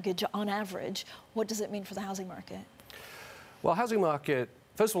that mortgage on average? What does it mean for the housing market? Well, housing market,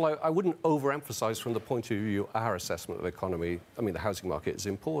 first of all, I wouldn't overemphasize from the point of view our assessment of the economy. I mean, the housing market is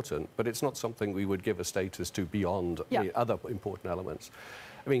important, but it's not something we would give a status to beyond the other important elements.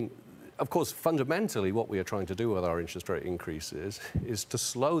 I mean, of course, fundamentally, what we are trying to do with our interest rate increases is to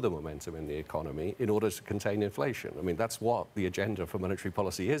slow the momentum in the economy in order to contain inflation. I mean, that's what the agenda for monetary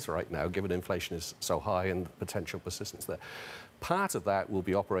policy is right now, given inflation is so high and potential persistence there. Part of that will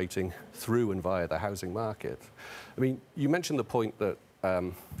be operating through and via the housing market. I mean, you mentioned the point that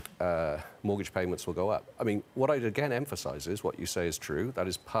mortgage payments will go up. I mean, what I'd again emphasize is what you say is true. That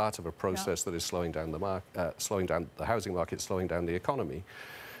is part of a process that is slowing down the housing market, slowing down the economy.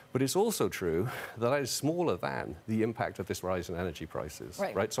 But it's also true that is smaller than the impact of this rise in energy prices,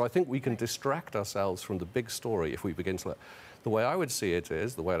 right? So I think we can distract ourselves from the big story if we begin to... The way I would see it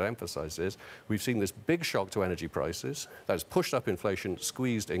is, the way I'd emphasize is, we've seen this big shock to energy prices that has pushed up inflation,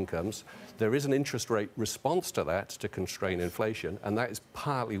 squeezed incomes. There is an interest rate response to that to constrain inflation, and that is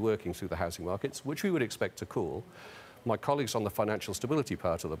partly working through the housing markets, which we would expect to cool. My colleagues on the financial stability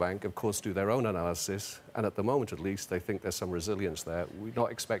part of the bank, of course, do their own analysis, and at the moment, at least, they think there's some resilience there. We're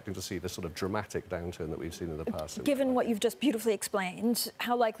not expecting to see the sort of dramatic downturn that we've seen in the past. Given what you've just beautifully explained,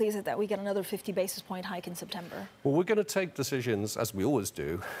 how likely is it that we get another 50 basis point hike in September? Well, we're going to take decisions, as we always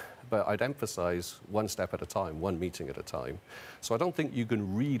do, but I'd emphasize one step at a time, one meeting at a time. So I don't think you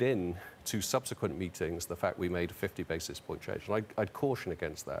can read in to subsequent meetings the fact we made a 50 basis point change. And I'd caution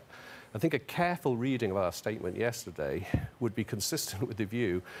against that. I think a careful reading of our statement yesterday would be consistent with the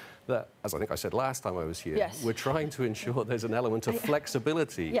view that, as I think I said last time I was here, we're trying to ensure there's an element of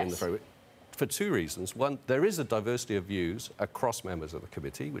flexibility in the framework. For two reasons. One, there is a diversity of views across members of the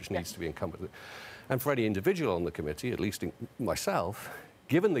committee, which needs to be encompassed. And for any individual on the committee, at least myself,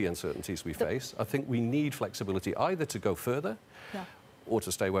 given the uncertainties we face, I think we need flexibility either to go further or to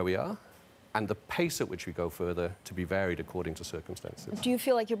stay where we are, and the pace at which we go further to be varied according to circumstances. Do you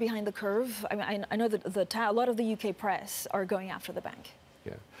feel like you're behind the curve? I mean, I know that a lot of the UK press are going after the bank.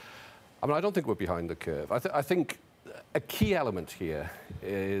 Yeah. I mean, I don't think we're behind the curve. I think a key element here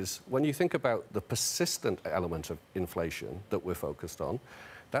is when you think about the persistent element of inflation that we're focused on,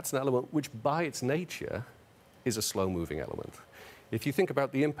 that's an element which by its nature is a slow-moving element. If you think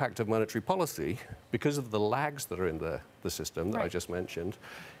about the impact of monetary policy, because of the lags that are in the system that I just mentioned,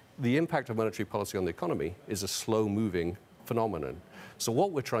 the impact of monetary policy on the economy is a slow-moving phenomenon. So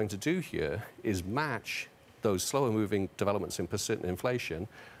what we're trying to do here is match those slower-moving developments in persistent inflation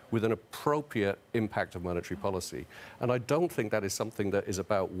with an appropriate impact of monetary policy. And I don't think that is something that is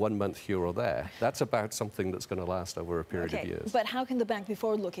about 1 month here or there. That's about something that's going to last over a period of years. But how can the bank be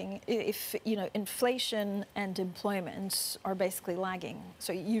forward-looking if, you know, inflation and employment are basically lagging?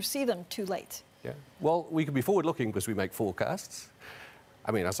 So you see them too late. Yeah. Well, we can be forward-looking because we make forecasts.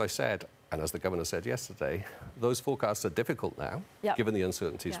 I mean, as I said, and as the Governor said yesterday, those forecasts are difficult now, given the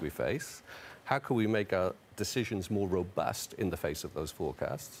uncertainties we face. How can we make our decisions more robust in the face of those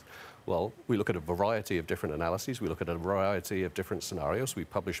forecasts? Well, we look at a variety of different analyses. We look at a variety of different scenarios. We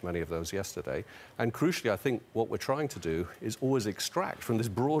published many of those yesterday. And crucially, I think what we're trying to do is always extract from this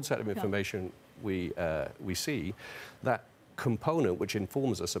broad set of information we see that component which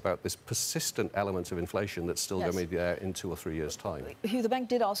informs us about this persistent element of inflation that's still going to be there in 2 or 3 years' time. Huw, the bank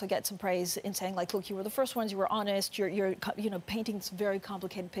did also get some praise in saying, like, look, you were the first ones, you were honest, you're painting this very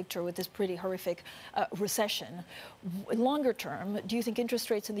complicated picture with this pretty horrific recession. Longer term, do you think interest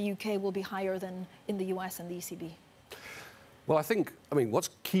rates in the UK will be higher than in the US and the ECB? Well, I mean,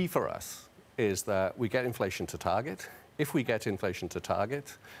 what's key for us is that we get inflation to target. If we get inflation to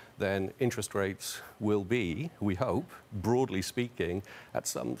target, then interest rates will be, we hope, broadly speaking, at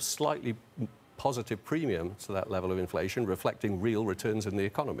some slightly positive premium to that level of inflation, reflecting real returns in the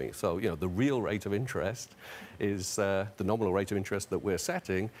economy. So, the real rate of interest is the nominal rate of interest that we're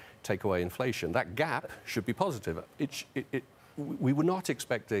setting, take away inflation. That gap should be positive. We were not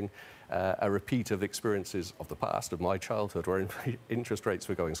expecting a repeat of experiences of the past, of my childhood, where interest rates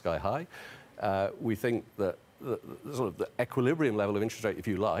were going sky high. We think that the equilibrium level of interest rate, if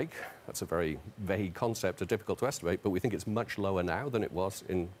you like, that's a very vague concept, difficult to estimate, but we think it's much lower now than it was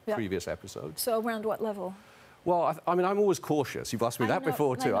in previous episodes. So around what level? Well, I mean, I'm always cautious. You've asked me that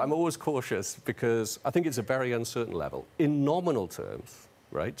before, too. I'm always cautious because I think it's a very uncertain level. In nominal terms,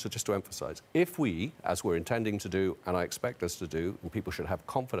 right, so just to emphasise, if we, as we're intending to do, and I expect us to do, and people should have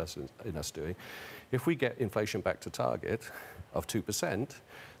confidence in us doing, if we get inflation back to target of 2%,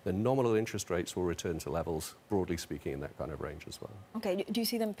 the nominal interest rates will return to levels, broadly speaking, in that kind of range as well. Okay. Do you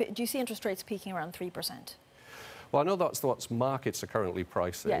see interest rates peaking around 3%? Well, I know that's what markets are currently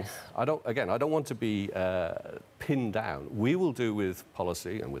pricing. Yes. I don't want to be pinned down. We will do with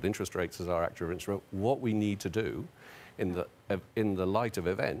policy and with interest rates as our active instrument what we need to do in the light of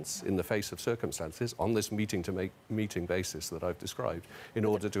events, in the face of circumstances, on this meeting basis that I've described, in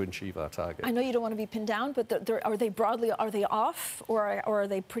order to achieve our target. I know you don't want to be pinned down, but are they off, or are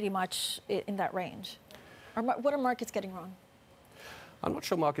they pretty much in that range? Or what are markets getting wrong? I'm not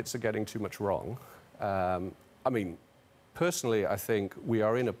sure markets are getting too much wrong. I mean, personally, I think we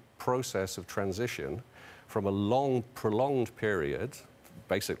are in a process of transition from a long, prolonged period,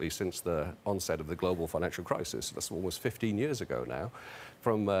 basically since the onset of the global financial crisis. That's almost 15 years ago now,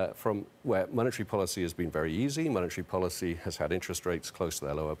 from where monetary policy has been very easy. Monetary policy has had interest rates close to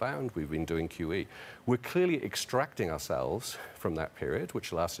their lower bound. We've been doing QE. We're clearly extracting ourselves from that period,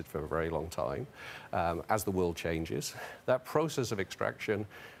 which lasted for a very long time, as the world changes. That process of extraction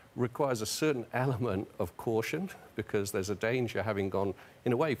requires a certain element of caution, because there's a danger, having gone,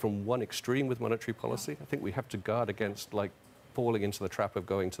 in a way, from one extreme with monetary policy. I think we have to guard against, falling into the trap of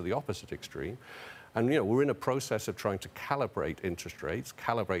going to the opposite extreme. And, we're in a process of trying to calibrate interest rates,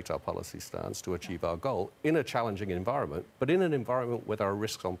 calibrate our policy stance to achieve our goal in a challenging environment, but in an environment where there are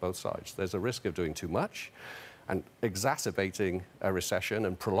risks on both sides. There's a risk of doing too much and exacerbating a recession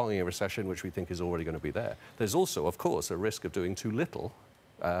and prolonging a recession, which we think is already going to be there. There's also, of course, a risk of doing too little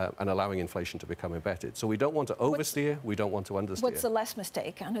and allowing inflation to become embedded. So we don't want to oversteer, we don't want to understeer. What's the less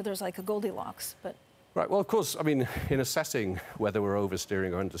mistake? I know there's like a Goldilocks, but... Right, well, of course, I mean, in assessing whether we're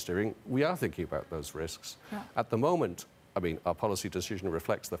oversteering or understeering, we are thinking about those risks. Yeah. At the moment, I mean, our policy decision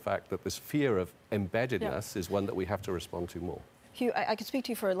reflects the fact that this fear of embeddedness is one that we have to respond to more. Huw, I could speak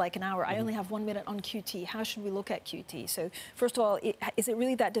to you for like an hour. I only have 1 minute on QT. How should we look at QT? So, first of all, is it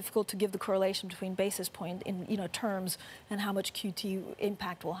really that difficult to give the correlation between basis point in terms and how much QT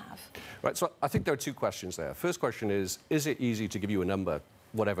impact will have? Right, so I think there are two questions there. First question is it easy to give you a number,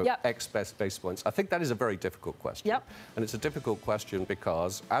 whatever, X basis points? I think that is a very difficult question. Yep. And it's a difficult question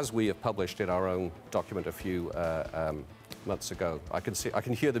because, as we have published in our own document a few months ago, I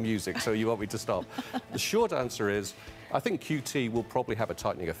can hear the music, so you want me to stop. The short answer is, I think QT will probably have a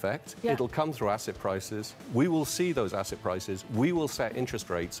tightening effect. Yeah. It'll come through asset prices. We will see those asset prices. We will set interest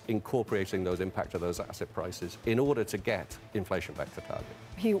rates incorporating those impact of those asset prices in order to get inflation back to target.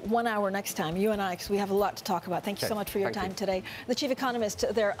 Huw, 1 hour next time, you and I, because we have a lot to talk about. Thank you so much for your time today. The Chief Economist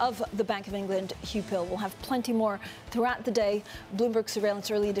there of the Bank of England, Huw Pill. We'll have plenty more throughout the day. Bloomberg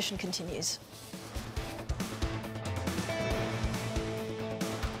Surveillance Early Edition continues.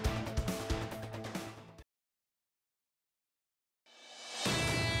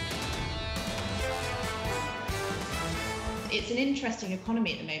 It's an interesting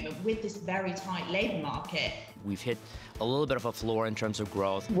economy at the moment with this very tight labour market. We've hit a little bit of a floor in terms of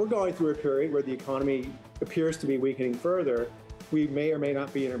growth. We're going through a period where the economy appears to be weakening further. We may or may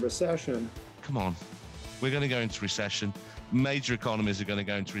not be in a recession. Come on, we're going to go into recession. Major economies are going to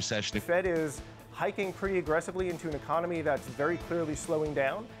go into recession. The Fed is hiking pretty aggressively into an economy that's very clearly slowing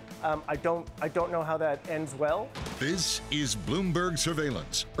down. I don't know how that ends well. This is Bloomberg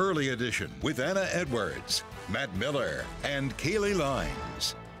Surveillance, Early Edition, with Anna Edwards, Matt Miller, and Kailey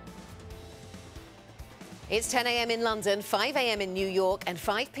Leinz. It's 10 a.m. in London, 5 a.m. in New York, and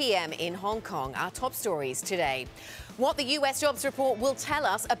 5 p.m. in Hong Kong. Our top stories today. What the U.S. jobs report will tell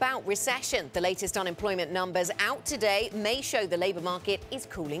us about recession. The latest unemployment numbers out today may show the labor market is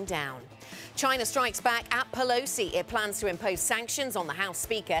cooling down. China strikes back at Pelosi. It plans to impose sanctions on the House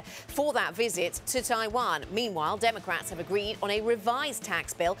Speaker for that visit to Taiwan. Meanwhile, Democrats have agreed on a revised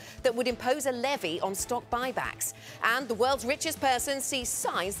tax bill that would impose a levy on stock buybacks. And the world's richest person sees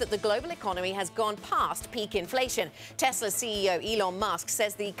signs that the global economy has gone past peak inflation. Tesla CEO Elon Musk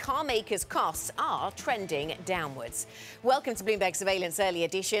says the car maker's costs are trending downwards. Welcome to Bloomberg Surveillance Early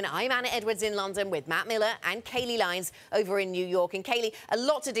Edition. I'm Anna Edwards in London with Matt Miller and Kailey Leinz over in New York. And Kailey, a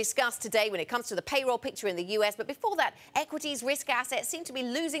lot to discuss today when it comes to the payroll picture in the US. But before that, equities, risk assets seem to be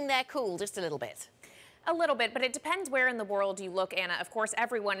losing their cool just a little bit. A little bit, but it depends where in the world you look, Anna. Of course,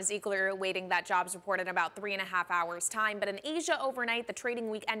 everyone is eagerly awaiting that jobs report in about 3.5 hours' time. But in Asia overnight, the trading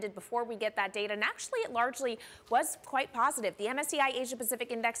week ended before we get that data. And actually, it largely was quite positive. The MSCI Asia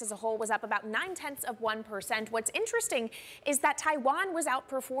Pacific Index as a whole was up about 0.9%. What's interesting is that Taiwan was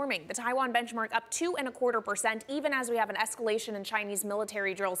outperforming. The Taiwan benchmark up 2.25%, even as we have an escalation in Chinese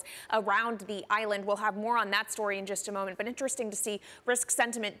military drills around the island. We'll have more on that story in just a moment. But interesting to see risk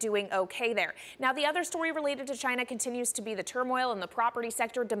sentiment doing okay there. Now, the other story related to China continues to be the turmoil in the property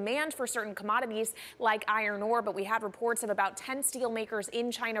sector, demand for certain commodities like iron ore, but we had reports of about 10 steel makers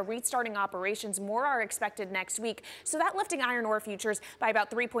in China restarting operations. More are expected next week. So that lifting iron ore futures by about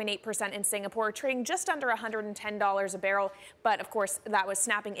 3.8% in Singapore, trading just under $110 a barrel. But of course, that was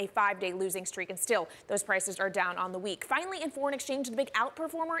snapping a 5-day losing streak, and still those prices are down on the week. Finally, in foreign exchange, the big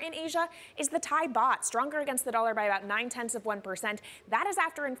outperformer in Asia is the Thai baht, stronger against the dollar by about 0.9%. That is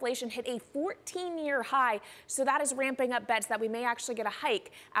after inflation hit a 14-year high, so that is ramping up bets that we may actually get a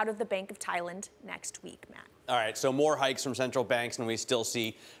hike out of the Bank of Thailand next week, Matt. All right, so more hikes from central banks, and we still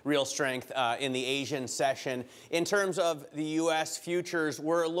see real strength in the Asian session. In terms of the U.S. futures,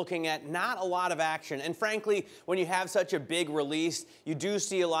 we're looking at not a lot of action. And frankly, when you have such a big release, you do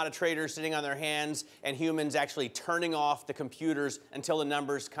see a lot of traders sitting on their hands and humans actually turning off the computers until the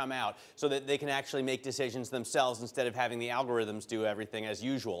numbers come out so that they can actually make decisions themselves instead of having the algorithms do everything as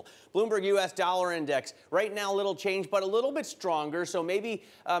usual. Bloomberg U.S. Dollar Index, right now, little change, but a little bit stronger. So maybe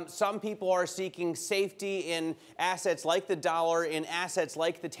some people are seeking safety in assets like the dollar, in assets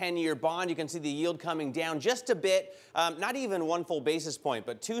like the 10-year bond. You can see the yield coming down just a bit, not even 1 full basis point,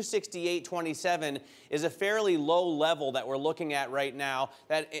 but 268.27 is a fairly low level that we're looking at right now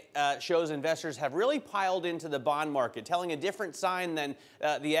that shows investors have really piled into the bond market, telling a different sign than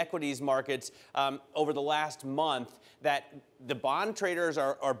the equities markets over the last month, that the bond traders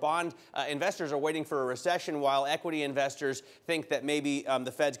or bond investors are waiting for a recession, while equity investors think that maybe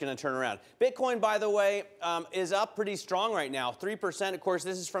the Fed's going to turn around. Bitcoin, by the way, is up pretty strong right now, 3%. Of course,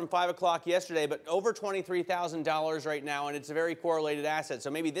 this is from 5 o'clock yesterday, but over $23,000 right now, and it's a very correlated asset.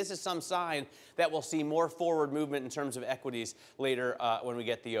 So maybe this is some sign that we'll see more forward movement in terms of equities later when we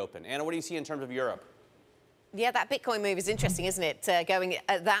get the open. Anna, what do you see in terms of Europe? Yeah, that Bitcoin move is interesting, isn't it? Going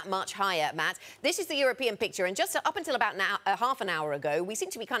that much higher, Matt. This is the European picture. And just up until about half an hour ago, we seem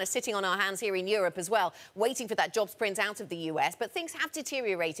to be kind of sitting on our hands here in Europe as well, waiting for that jobs print out of the US. But things have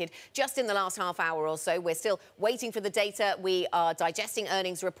deteriorated just in the last half hour or so. We're still waiting for the data. We are digesting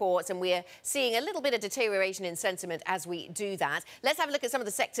earnings reports, and we're seeing a little bit of deterioration in sentiment as we do that. Let's have a look at some of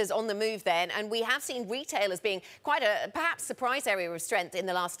the sectors on the move then. And we have seen retail as being quite a perhaps surprise area of strength in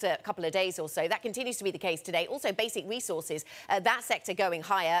the last couple of days or so. That continues to be the case today. Also, basic resources, that sector going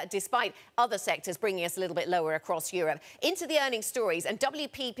higher, despite other sectors bringing us a little bit lower across Europe. Into the earnings stories, and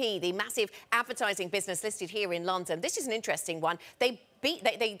WPP, the massive advertising business listed here in London. This is an interesting one. They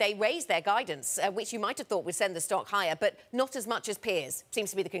raised their guidance, which you might have thought would send the stock higher, but not as much as peers, seems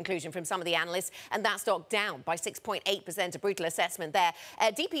to be the conclusion from some of the analysts, and that stock down by 6.8%, a brutal assessment there.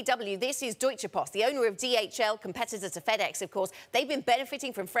 DPW, this is Deutsche Post, the owner of DHL, competitor to FedEx, of course. They've been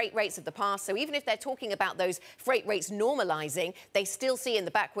benefiting from freight rates of the past, so even if they're talking about those freight rates normalising, they still see in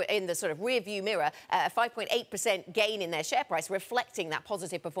the sort of rear-view mirror a 5.8% gain in their share price, reflecting that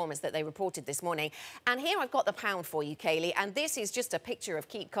positive performance that they reported this morning. And here I've got the pound for you, Kailey, and this is just a picture of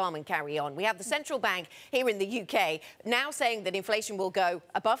keep calm and carry on. We have the central bank here in the UK now saying that inflation will go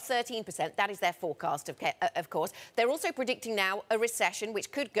above 13%. That is their forecast, of course. They're also predicting now a recession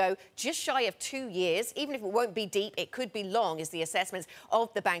which could go just shy of 2 years. Even if it won't be deep, it could be long, is the assessments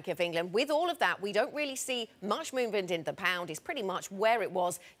of the Bank of England. With all of that, we don't really see much movement in the pound. It's pretty much where it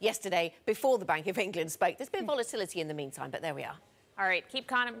was yesterday before the Bank of England spoke. There's been volatility in the meantime, but there we are. All right, keep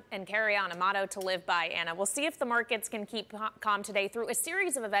calm and carry on, a motto to live by, Anna. We'll see if the markets can keep calm today through a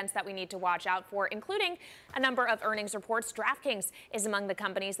series of events that we need to watch out for, including a number of earnings reports. DraftKings is among the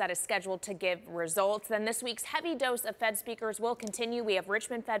companies that is scheduled to give results. Then this week's heavy dose of Fed speakers will continue. We have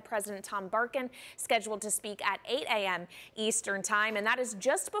Richmond Fed President Tom Barkin scheduled to speak at 8 a.m. Eastern Time, and that is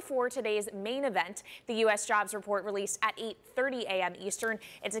just before today's main event, the U.S. jobs report released at 8:30 a.m. Eastern.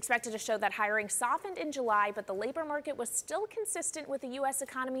 It's expected to show that hiring softened in July, but the labor market was still consistent with the U.S.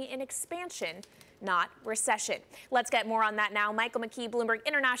 economy in expansion, not recession. Let's get more on that now. Michael McKee, Bloomberg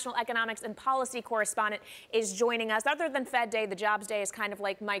International Economics and Policy Correspondent, is joining us. Other than Fed Day, the Jobs Day is kind of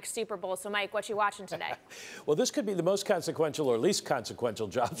like Mike's Super Bowl. So, Mike, what you watching today? Well, this could be the most consequential or least consequential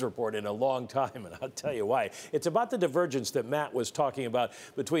jobs report in a long time, and I'll tell you why. It's about the divergence that Matt was talking about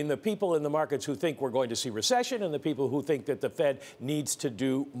between the people in the markets who think we're going to see recession and the people who think that the Fed needs to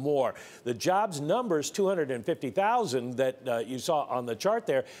do more. The jobs numbers, 250,000 that you saw on the chart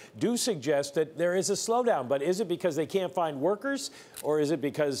there, do suggest that there is a slowdown. But is it because they can't find workers, or is it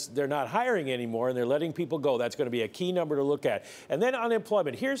because they're not hiring anymore and they're letting people go? That's going to be a key number to look at. And then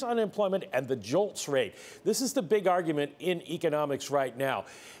unemployment. Here's unemployment and the JOLTS rate. This is the big argument in economics right now.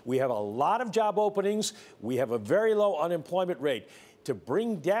 We have a lot of job openings. We have a very low unemployment rate. To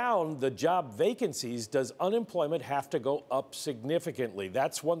bring down the job vacancies, does unemployment have to go up significantly?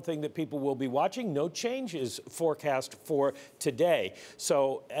 That's one thing that people will be watching. No change is forecast for today.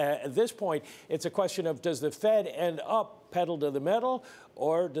 So at this point, it's a question of, does the Fed end up pedal to the metal,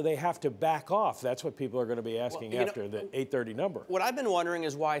 or do they have to back off? That's what people are going to be asking after the 8:30 number. What I've been wondering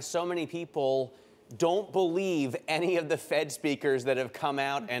is why so many people don't believe any of the Fed speakers that have come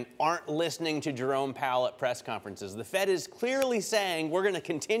out and aren't listening to Jerome Powell at press conferences. The Fed is clearly saying we're going to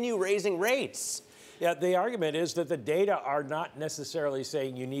continue raising rates. Yeah, the argument is that the data are not necessarily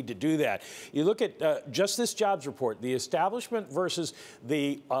saying you need to do that. You look at just this jobs report, the establishment versus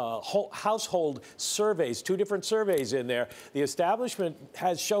the household surveys, two different surveys in there. The establishment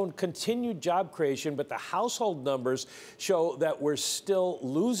has shown continued job creation, but the household numbers show that we're still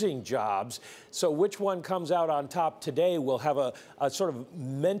losing jobs. So which one comes out on top today will have a sort of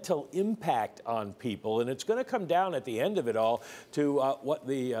mental impact on people. And it's going to come down at the end of it all to what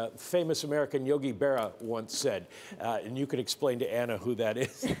the famous American Yogi Berra once said. And you could explain to Anna who that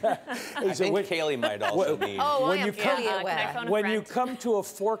is. I think Kailey might also be. When you come to a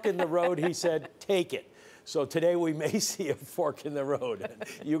fork in the road, he said, take it. So today we may see a fork in the road.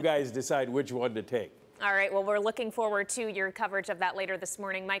 You guys decide which one to take. All right, well, we're looking forward to your coverage of that later this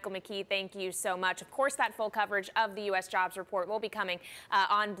morning. Michael McKee, thank you so much. Of course, that full coverage of the U.S. jobs report will be coming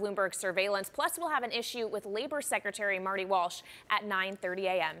on Bloomberg Surveillance. Plus, we'll have an issue with Labor Secretary Marty Walsh at 9:30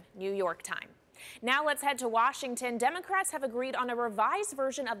 a.m. New York time. Now let's head to Washington. Democrats have agreed on a revised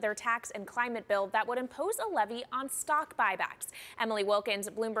version of their tax and climate bill that would impose a levy on stock buybacks. Emily Wilkins,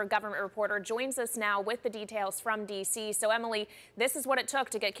 Bloomberg government reporter, joins us now with the details from D.C. So, Emily, this is what it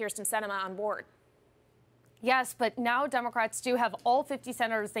took to get Kirsten Sinema on board. Yes, but now Democrats do have all 50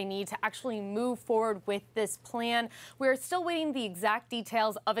 senators they need to actually move forward with this plan. We're still waiting the exact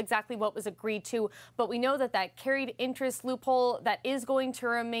details of exactly what was agreed to, but we know that that carried interest loophole that is going to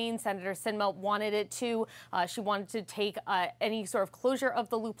remain. Senator Sinema wanted it to. She wanted to take any sort of closure of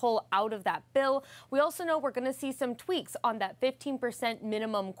the loophole out of that bill. We also know we're going to see some tweaks on that 15%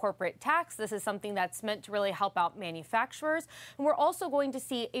 minimum corporate tax. This is something that's meant to really help out manufacturers. And we're also going to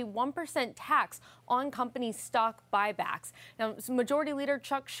see a 1% tax on companies' stock buybacks. Now, Majority Leader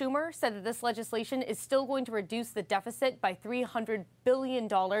Chuck Schumer said that this legislation is still going to reduce the deficit by $300 billion.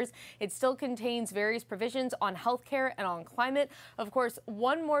 It still contains various provisions on health care and on climate. Of course,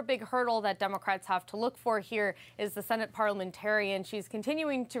 one more big hurdle that Democrats have to look for here is the Senate parliamentarian. She's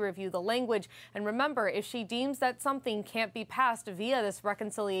continuing to review the language. And remember, if she deems that something can't be passed via this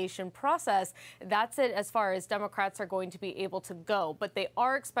reconciliation process, that's it as far as Democrats are going to be able to go. But they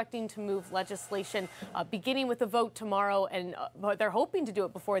are expecting to move legislation beginning with a vote tomorrow, and they're hoping to do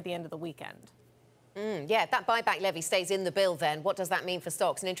it before the end of the weekend. Yeah, that buyback levy stays in the bill then. What does that mean for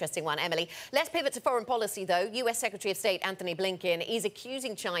stocks? An interesting one, Emily. Let's pivot to foreign policy, though. U.S. Secretary of State Anthony Blinken is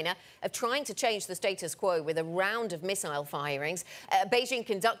accusing China of trying to change the status quo with a round of missile firings. Beijing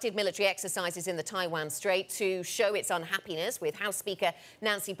conducted military exercises in the Taiwan Strait to show its unhappiness with House Speaker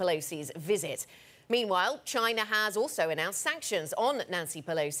Nancy Pelosi's visit. Meanwhile, China has also announced sanctions on Nancy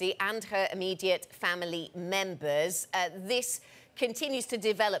Pelosi and her immediate family members. This continues to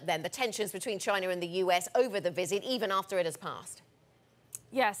develop then, the tensions between China and the US over the visit, even after it has passed.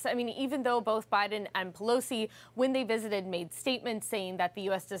 Yes, I mean, even though both Biden and Pelosi, when they visited, made statements saying that the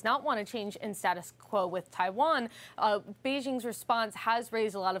U.S. does not want to change in status quo with Taiwan, Beijing's response has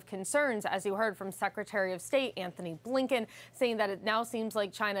raised a lot of concerns, as you heard from Secretary of State Antony Blinken, saying that it now seems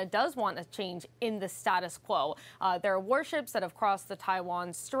like China does want a change in the status quo. There are warships that have crossed the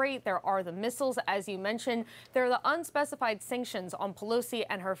Taiwan Strait. There are the missiles, as you mentioned. There are the unspecified sanctions on Pelosi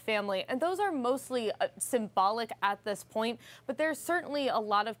and her family, and those are mostly symbolic at this point, but there's certainly a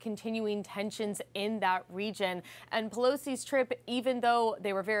lot of continuing tensions in that region. And Pelosi's trip, even though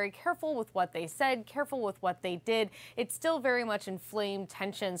they were very careful with what they said, careful with what they did, it still very much inflamed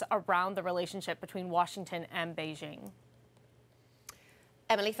tensions around the relationship between Washington and Beijing.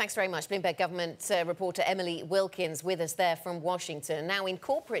 Emily, thanks very much. Bloomberg government reporter Emily Wilkins with us there from Washington. Now, in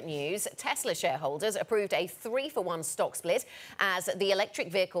corporate news, Tesla shareholders approved a 3-for-1 stock split as the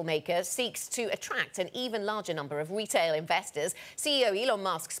electric vehicle maker seeks to attract an even larger number of retail investors. CEO Elon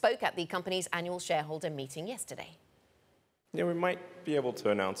Musk spoke at the company's annual shareholder meeting yesterday. Yeah, we might be able to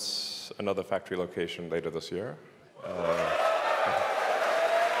announce another factory location later this year.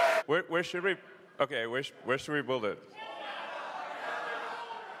 Where should we? Okay, where should we build it?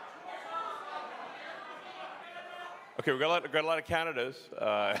 Okay, we've got a lot of candidates.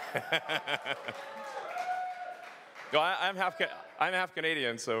 I'm half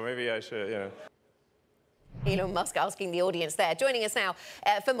Canadian, so maybe I should, you know. Elon Musk asking the audience there. Joining us now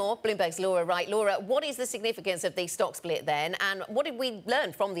for more, Bloomberg's Laura Wright. Laura, what is the significance of the stock split then, and what did we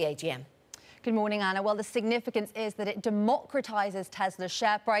learn from the AGM? Good morning, Anna. Well, the significance is that it democratizes Tesla's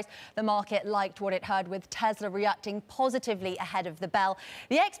share price. The market liked what it heard, with Tesla reacting positively ahead of the bell.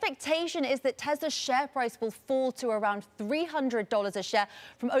 The expectation is that Tesla's share price will fall to around $300 a share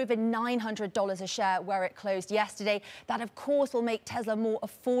from over $900 a share where it closed yesterday. That, of course, will make Tesla more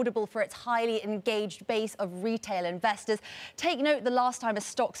affordable for its highly engaged base of retail investors. Take note, the last time a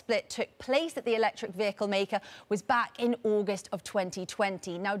stock split took place at the electric vehicle maker was back in August of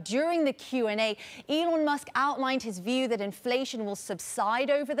 2020. Now, during the Q&A, Elon Musk outlined his view that inflation will subside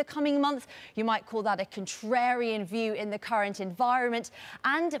over the coming months. You might call that a contrarian view in the current environment.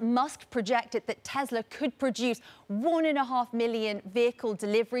 And Musk projected that Tesla could produce 1.5 million vehicle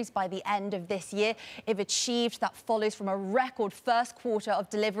deliveries by the end of this year. If achieved, that follows from a record first quarter of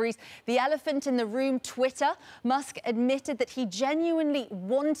deliveries. The elephant in the room, Twitter. Musk admitted that he genuinely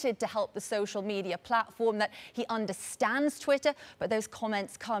wanted to help the social media platform, that he understands Twitter, but those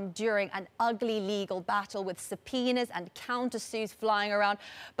comments come during an ugly legal battle with subpoenas and countersuits flying around.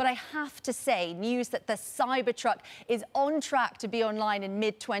 But I have to say, news that the Cybertruck is on track to be online in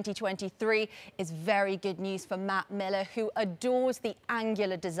mid-2023 is very good news for Matt Miller, who adores the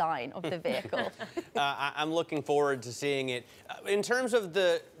angular design of the vehicle. I'm looking forward to seeing it. In terms of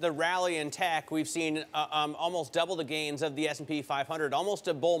the rally in tech, we've seen almost double the gains of the S&P 500, almost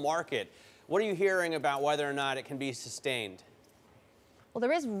a bull market. What are you hearing about whether or not it can be sustained? Well,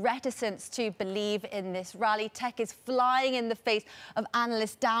 there is reticence to believe in this rally. Tech is flying in the face of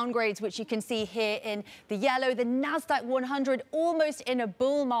analyst downgrades, which you can see here in the yellow. The Nasdaq 100 almost in a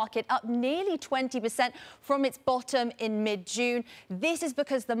bull market, up nearly 20% from its bottom in mid-June. This is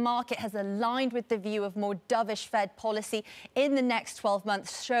because the market has aligned with the view of more dovish Fed policy in the next 12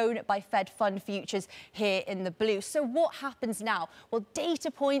 months, shown by Fed fund futures here in the blue. So what happens now? Well,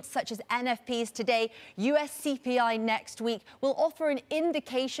 data points such as NFPs today, US CPI next week will offer an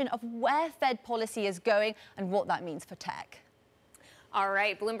indication of where Fed policy is going and what that means for tech. All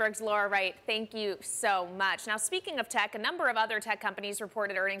right, Bloomberg's Laura Wright, thank you so much. Now, speaking of tech, a number of other tech companies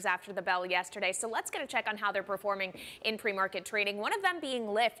reported earnings after the bell yesterday. So let's get a check on how they're performing in pre-market trading. One of them being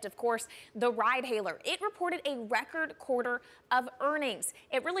Lyft, of course, the ride hailer. It reported a record quarter of earnings.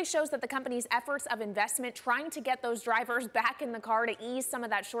 It really shows that the company's efforts of investment, trying to get those drivers back in the car to ease some of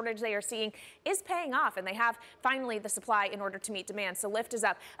that shortage they are seeing, is paying off. And they have finally the supply in order to meet demand. So Lyft is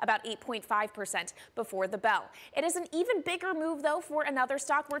up about 8.5% before the bell. It is an even bigger move, though, for another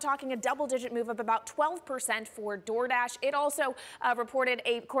stock. We're talking a double-digit move of about 12% for DoorDash. It also reported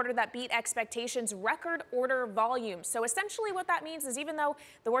a quarter that beat expectations, record order volume. So essentially what that means is, even though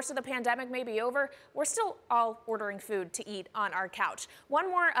the worst of the pandemic may be over, we're still all ordering food to eat on our couch.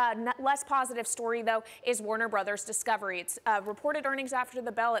 One more less positive story, though, is Warner Brothers Discovery. It's reported earnings after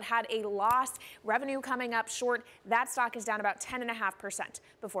the bell. It had a loss, revenue coming up short. That stock is down about 10.5%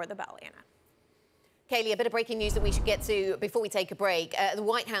 before the bell, Anna. Kailey, a bit of breaking news that we should get to before we take a break. The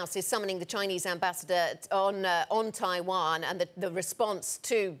White House is summoning the Chinese ambassador on Taiwan and the response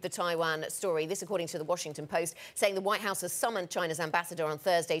to the Taiwan story. This, according to the Washington Post, saying the White House has summoned China's ambassador on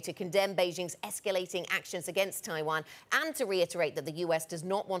Thursday to condemn Beijing's escalating actions against Taiwan and to reiterate that the U.S. does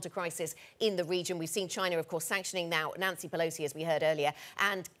not want a crisis in the region. We've seen China, of course, sanctioning now Nancy Pelosi, as we heard earlier,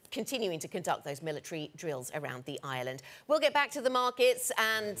 and continuing to conduct those military drills around the island. We'll get back to the markets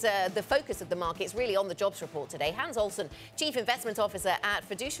and the focus of the markets really on the jobs report today. Hans Olsen, Chief Investment Officer at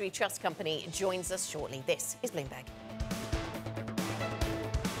Fiduciary Trust Company, joins us shortly. This is Bloomberg.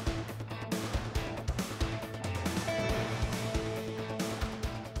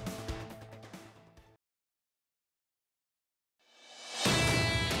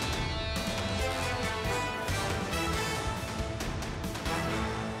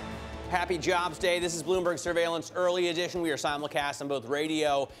 Happy Jobs Day. This is Bloomberg Surveillance Early Edition. We are simulcast on both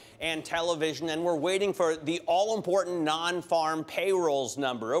radio and television, and we're waiting for the all-important non-farm payrolls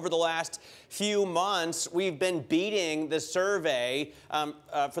number. Over the last few months, we've been beating the survey.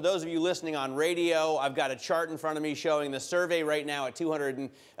 For those of you listening on radio, I've got a chart in front of me showing the survey right now at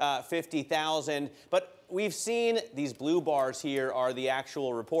 250,000. But we've seen these blue bars here are the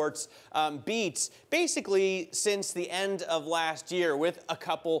actual reports beats basically since the end of last year, with a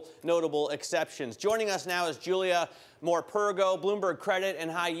couple notable exceptions. Joining us now is Julia Morpurgo, Bloomberg credit and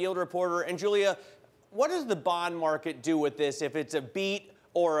high yield reporter. And Julia, what does the bond market do with this if it's a beat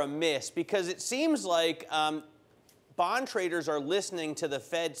or a miss? Because it seems like bond traders are listening to the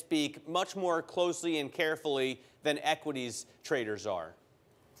Fed speak much more closely and carefully than equities traders are.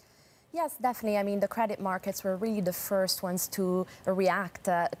 Yes, definitely. I mean, the credit markets were really the first ones to react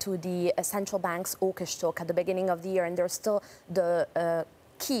to the central bank's hawkish talk at the beginning of the year, and they're still the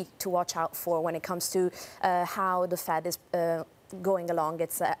key to watch out for when it comes to how the Fed is going along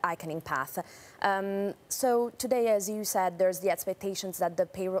its hiking path. So today, as you said, there's the expectations that the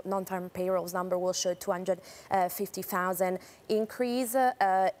non-farm payrolls number will show 250,000 increase.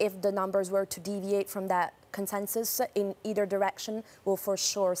 If the numbers were to deviate from that consensus in either direction, we'll for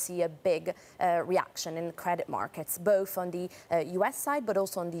sure see a big reaction in credit markets, both on the US side but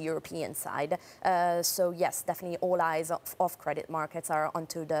also on the European side. So yes, definitely all eyes off credit markets are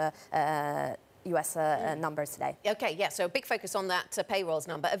onto the US numbers today. Okay, yeah, so a big focus on that payrolls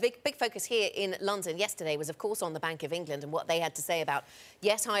number. A big focus here in London yesterday was, of course, on the Bank of England and what they had to say about,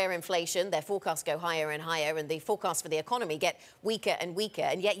 yes, higher inflation, their forecasts go higher and higher, and the forecasts for the economy get weaker and weaker,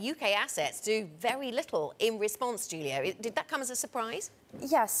 and yet UK assets do very little in response, Julia. Did that come as a surprise?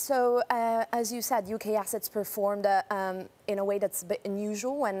 Yes, so as you said, UK assets performed in a way that's a bit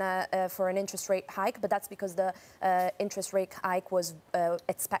unusual when, for an interest rate hike, but that's because the interest rate hike was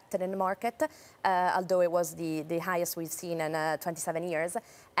expected in the market, although it was the highest we've seen in 27 years.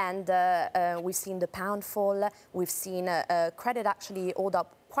 And we've seen the pound fall, we've seen credit actually hold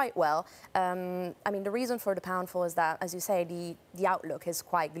up quite well. I mean, the reason for the pound fall is that, as you say, the outlook is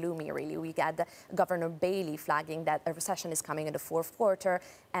quite gloomy, really. We had Governor Bailey flagging that a recession is coming in the fourth quarter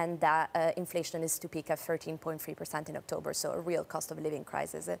and that inflation is to peak at 13.3% in October. So a real cost of living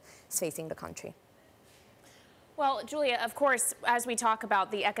crisis is facing the country. Well, Julia, of course, as we talk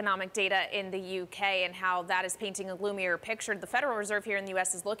about the economic data in the UK and how that is painting a gloomier picture, the Federal Reserve here in the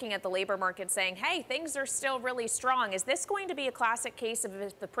US is looking at the labor market saying, hey, things are still really strong. Is this going to be a classic case of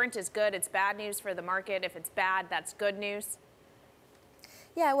if the print is good, it's bad news for the market? If it's bad, that's good news?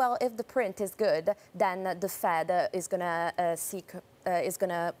 Yeah, well, if the print is good, then the Fed is going to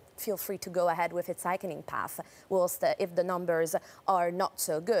feel free to go ahead with its hiking path. Whilst if the numbers are not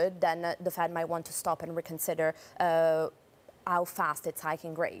so good, then the Fed might want to stop and reconsider how fast it's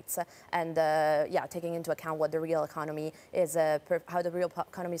hiking rates, and yeah, taking into account what the real economy is, how the real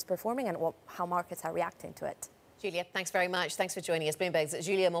economy is performing, and how markets are reacting to it. Julia, thanks very much. Thanks for joining us. Bloomberg's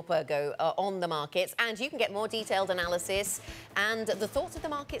Julia Morpurgo on the markets. And you can get more detailed analysis and the thoughts of the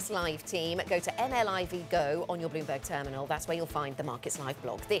Markets Live team. Go to NLIV Go on your Bloomberg terminal. That's where you'll find the Markets Live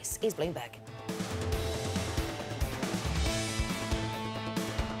blog. This is Bloomberg.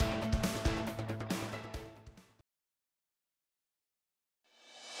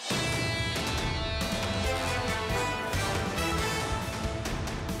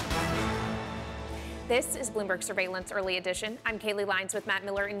 This is Bloomberg Surveillance Early Edition. I'm Kailey Leinz with Matt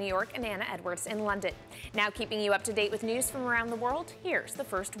Miller in New York and Anna Edwards in London. Now keeping you up to date with news from around the world, here's the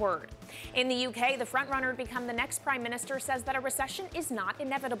first word. In the UK, the frontrunner to become the next prime minister says that a recession is not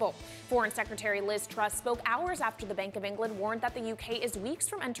inevitable. Foreign Secretary Liz Truss spoke hours after the Bank of England warned that the UK is weeks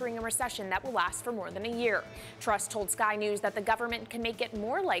from entering a recession that will last for more than a year. Truss told Sky News that the government can make it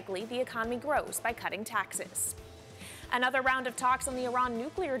more likely the economy grows by cutting taxes. Another round of talks on the Iran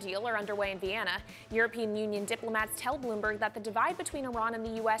nuclear deal are underway in Vienna. European Union diplomats tell Bloomberg that the divide between Iran and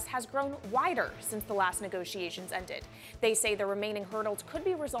the U.S. has grown wider since the last negotiations ended. They say the remaining hurdles could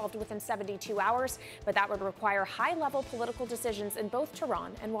be resolved within 72 hours, but that would require high-level political decisions in both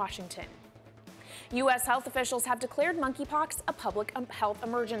Tehran and Washington. U.S. health officials have declared monkeypox a public health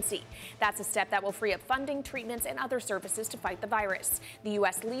emergency. That's a step that will free up funding, treatments, and other services to fight the virus. The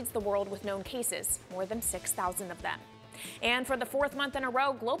U.S. leads the world with known cases, more than 6,000 of them. And for the fourth month in a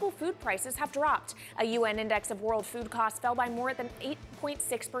row, global food prices have dropped. A UN index of world food costs fell by more than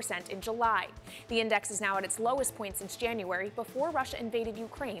 8.6% in July. The index is now at its lowest point since January, before Russia invaded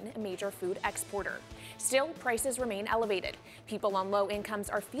Ukraine, a major food exporter. Still, prices remain elevated. People on low incomes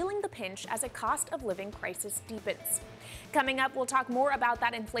are feeling the pinch as a cost of living crisis deepens. Coming up, we'll talk more about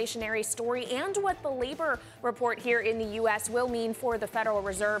that inflationary story and what the labor report here in the U.S. will mean for the Federal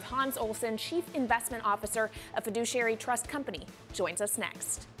Reserve. Hans Olsen, Chief Investment Officer of Fiduciary Trust Company, joins us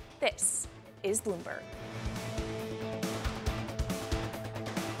next. This is Bloomberg.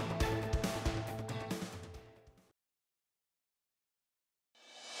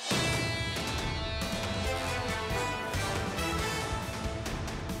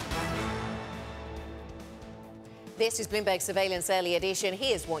 This is Bloomberg Surveillance Early Edition.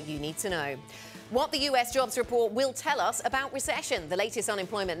 Here's what you need to know. What the U.S. jobs report will tell us about recession. The latest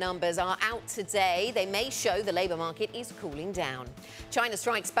unemployment numbers are out today. They may show the labour market is cooling down. China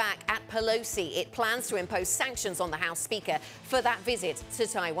strikes back at Pelosi. It plans to impose sanctions on the House Speaker for that visit to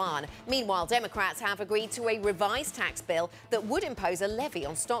Taiwan. Meanwhile, Democrats have agreed to a revised tax bill that would impose a levy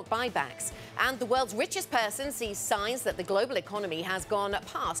on stock buybacks. And the world's richest person sees signs that the global economy has gone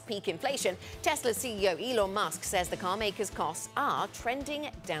past peak inflation. Tesla CEO Elon Musk says the car maker's costs are trending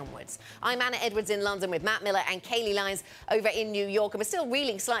downwards. I'm Anna Edwards in London with Matt Miller and Kailey Leinz over in New York. And we're still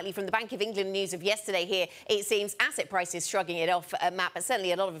reeling slightly from the Bank of England news of yesterday here. It seems asset prices shrugging it off, Matt, but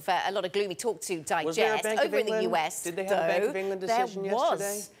certainly a lot of gloomy talk to digest. Was there a Bank of over in the England? US, Did they have a Bank of England decision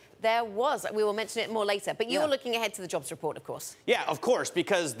yesterday? There was. We will mention it more later. But you're looking ahead to the jobs report, of course. Yeah, of course,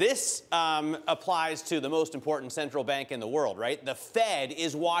 because this applies to the most important central bank in the world, right? The Fed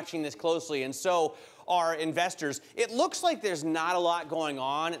is watching this closely, and so are investors. It looks like there's not a lot going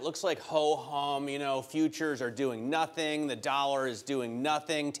on. It looks like ho-hum, you know, futures are doing nothing. The dollar is doing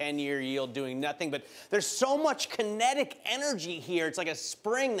nothing. 10-year yield doing nothing. But there's so much kinetic energy here. It's like a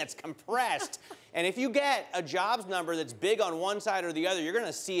spring that's compressed. And if you get a jobs number that's big on one side or the other, you're going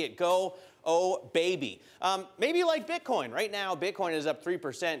to see it go, oh, baby. Maybe like Bitcoin. Right now, Bitcoin is up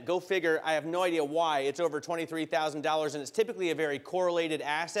 3%. Go figure. I have no idea why. It's over $23,000, and it's typically a very correlated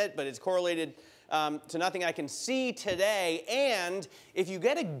asset, but it's correlated to nothing I can see today. And if you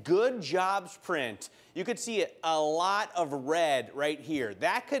get a good jobs print, you could see a lot of red right here.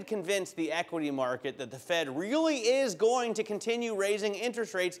 That could convince the equity market that the Fed really is going to continue raising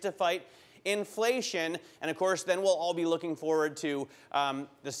interest rates to fight inflation. And of course, then we'll all be looking forward to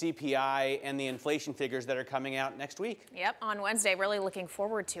the CPI and the inflation figures that are coming out next week. Yep, on Wednesday, really looking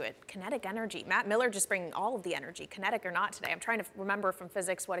forward to it. Kinetic energy. Matt Miller just bringing all of the energy, kinetic or not today. I'm trying to remember from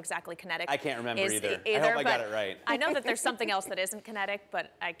physics what exactly kinetic is. I can't remember either. I hope I got it right. I know that there's something else that isn't kinetic,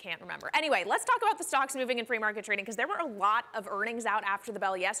 but I can't remember. Anyway, let's talk about the stocks moving in free market trading, because there were a lot of earnings out after the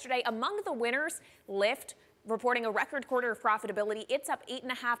bell yesterday. Among the winners, Lyft, reporting a record quarter of profitability. It's up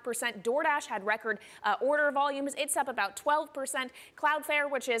 8.5%. DoorDash had record order volumes. It's up about 12%.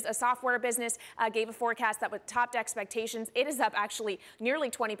 Cloudflare, which is a software business, gave a forecast that would topped expectations. It is up actually nearly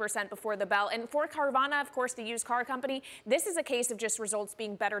 20% before the bell. And for Carvana, of course, the used car company, this is a case of just results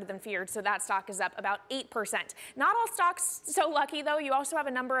being better than feared. So that stock is up about 8%. Not all stocks so lucky, though. You also have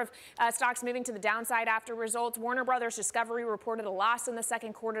a number of stocks moving to the downside after results. Warner Brothers Discovery reported a loss in the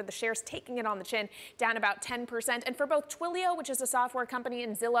second quarter. The shares taking it on the chin, down about 10%. And for both Twilio, which is a software company,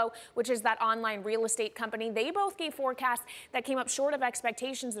 and Zillow, which is that online real estate company, they both gave forecasts that came up short of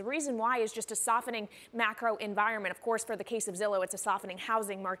expectations. The reason why is just a softening macro environment. Of course, for the case of Zillow, it's a softening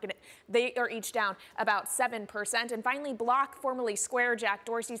housing market. They are each down about 7%. And finally, Block, formerly Square, Jack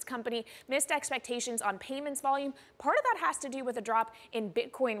Dorsey's company, missed expectations on payments volume. Part of that has to do with a drop in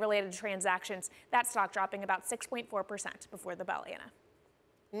Bitcoin-related transactions. That stock dropping about 6.4% before the bell, Anna.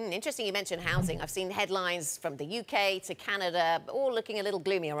 Interesting you mentioned housing. I've seen headlines from the UK to Canada, all looking a little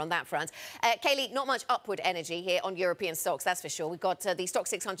gloomier on that front. Kailey, not much upward energy here on European stocks, that's for sure. We've got the Stock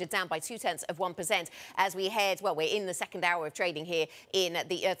 600 down by 0.2% as we head, well, we're in the second hour of trading here, in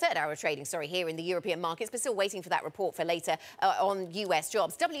the third hour of trading, sorry, here in the European markets, but still waiting for that report for later on US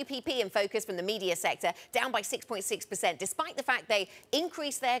jobs. WPP in focus from the media sector, down by 6.6%, despite the fact they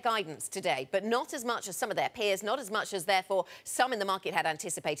increased their guidance today, but not as much as some of their peers, not as much as, therefore, some in the market had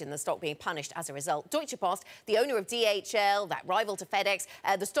anticipated. anticipated, and the stock being punished as a result. Deutsche Post, the owner of DHL, that rival to FedEx,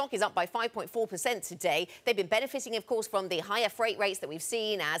 the stock is up by 5.4% today. They've been benefiting, of course, from the higher freight rates that we've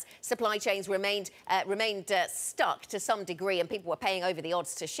seen as supply chains remained stuck to some degree, and people were paying over the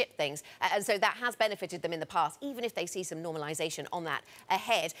odds to ship things. And so that has benefited them in the past, even if they see some normalisation on that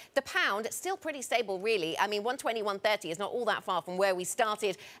ahead. The pound, still pretty stable, really. I mean, 120, 130 is not all that far from where we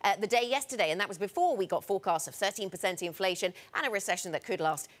started the day yesterday, and that was before we got forecasts of 13% inflation and a recession that could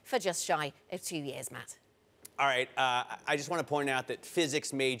last for just shy of 2 years, Matt. All right, I just want to point out that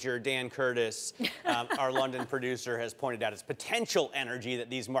physics major Dan Curtis, our London producer, has pointed out its potential energy that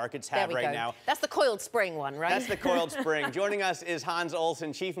these markets have right now. That's the coiled spring one, right? That's the coiled spring. Joining us is Hans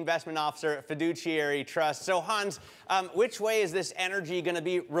Olsen, Chief Investment Officer at Fiduciary Trust. So, Hans, which way is this energy going to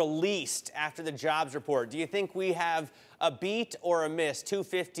be released after the jobs report? Do you think we have a beat or a miss?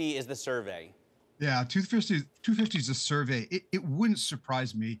 250 is the survey. Yeah, 250 is a survey. It wouldn't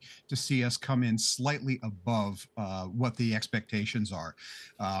surprise me to see us come in slightly above what the expectations are.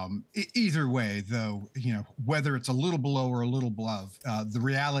 Either way, though, you know, whether it's a little below or a little above, the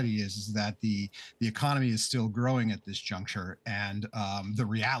reality is that the economy is still growing at this juncture, and the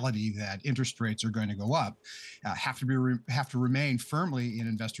reality that interest rates are going to go up have to remain firmly in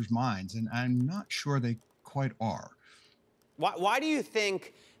investors' minds, and I'm not sure they quite are. Why do you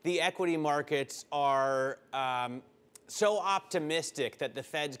think the equity markets are so optimistic that the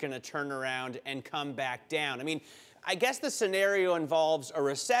Fed's going to turn around and come back down? I mean, I guess the scenario involves a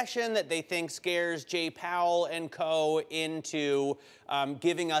recession that they think scares Jay Powell and co. into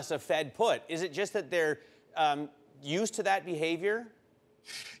giving us a Fed put. Is it just that they're used to that behavior?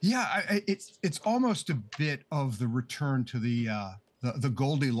 Yeah, it's almost a bit of the return to the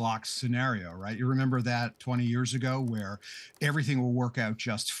Goldilocks scenario, right? You remember that 20 years ago where everything will work out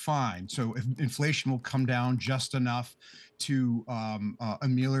just fine. So if inflation will come down just enough to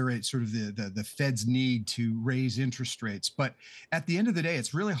ameliorate sort of the Fed's need to raise interest rates. But at the end of the day,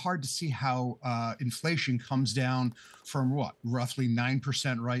 it's really hard to see how inflation comes down from what, roughly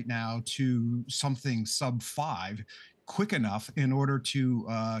 9% right now to something sub 5 quick enough in order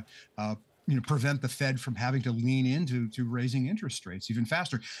to prevent the Fed from having to lean into raising interest rates even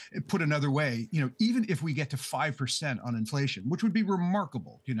faster. Put another way, even if we get to 5% on inflation, which would be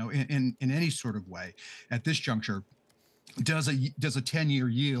remarkable, in any sort of way at this juncture, does a 10-year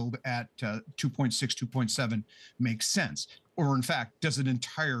yield at 2.6, 2.7 make sense? Or in fact, does an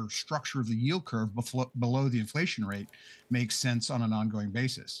entire structure of the yield curve below the inflation rate make sense on an ongoing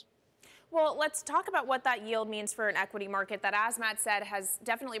basis? Well, let's talk about what that yield means for an equity market that, as Matt said, has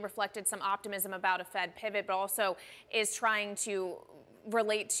definitely reflected some optimism about a Fed pivot, but also is trying to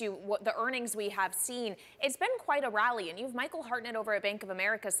relate to what the earnings we have seen. It's been quite a rally, and you have Michael Hartnett over at Bank of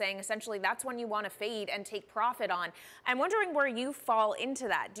America saying essentially that's when you want to fade and take profit on. I'm wondering where you fall into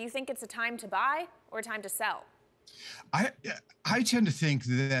that. Do you think it's a time to buy or a time to sell? I tend to think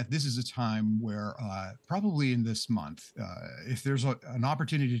that this is a time where probably in this month, if there's an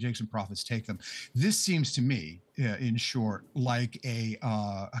opportunity to take some profits, take them. This seems to me, in short, like a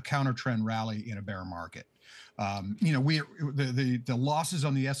counter trend rally in a bear market. The losses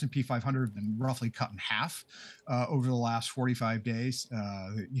on the S&P 500 have been roughly cut in half over the last 45 days.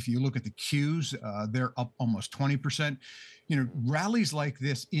 If you look at the Qs, they're up almost 20%. Rallies like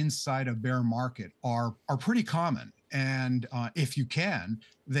this inside a bear market are pretty common. And if you can,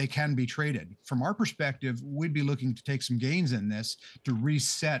 they can be traded. From our perspective, we'd be looking to take some gains in this to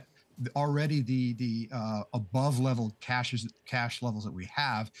reset already the above level cash levels that we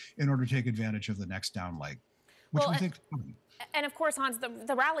have in order to take advantage of the next down leg, which we think. And of course, Hans,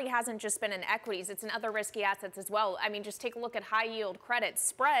 the rally hasn't just been in equities, it's in other risky assets as well. I mean, just take a look at high yield credit.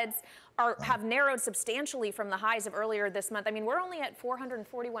 Spreads have narrowed substantially from the highs of earlier this month. I mean, we're only at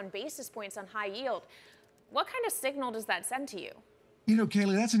 441 basis points on high yield. What kind of signal does that send to you?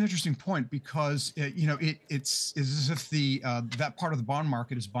 Kailey, that's an interesting point because, it's as if that part of the bond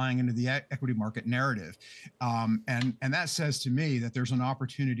market is buying into the equity market narrative. And that says to me that there's an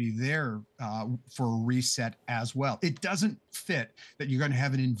opportunity there for a reset as well. It doesn't fit that you're going to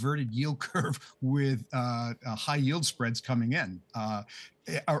have an inverted yield curve with high yield spreads coming in. A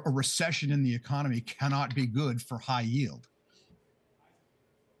recession in the economy cannot be good for high yield.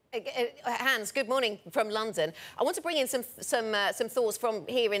 Hans, good morning from London. I want to bring in some thoughts from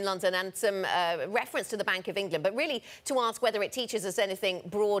here in London and some reference to the Bank of England, but really to ask whether it teaches us anything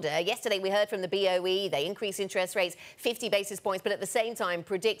broader. Yesterday we heard from the BOE, they increase interest rates 50 basis points, but at the same time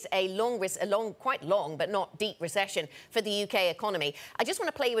predict quite long but not deep recession for the UK economy. I just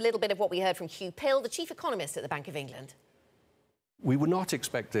want to play you a little bit of what we heard from Huw Pill, the Chief Economist at the Bank of England. We were not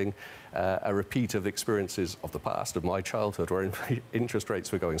expecting a repeat of experiences of the past, of my childhood, where interest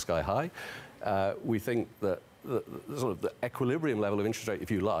rates were going sky high. We think that the sort of the equilibrium level of interest rate,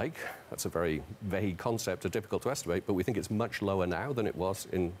 if you like, that's a very vague concept, difficult to estimate, but we think it's much lower now than it was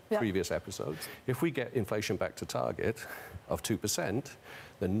in previous episodes. If we get inflation back to target of 2%,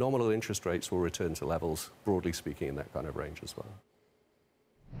 then nominal interest rates will return to levels, broadly speaking, in that kind of range as well.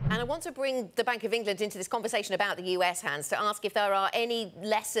 And I want to bring the Bank of England into this conversation about the US, Hans, to ask if there are any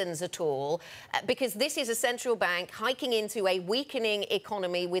lessons at all, because this is a central bank hiking into a weakening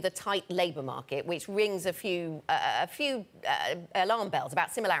economy with a tight labour market, which rings a few alarm bells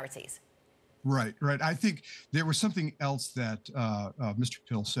about similarities. Right. I think there was something else that Mr.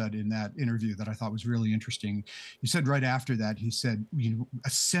 Pill said in that interview that I thought was really interesting. He said right after that, he said,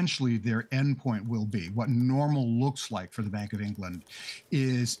 essentially their endpoint will be what normal looks like for the Bank of England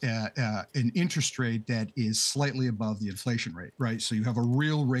is an interest rate that is slightly above the inflation rate, right? So you have a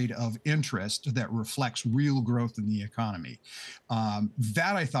real rate of interest that reflects real growth in the economy.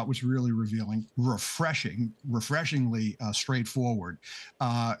 That I thought was really revealing, refreshingly straightforward.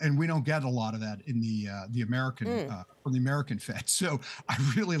 And we don't get a lot of that in the American from the American Fed. So I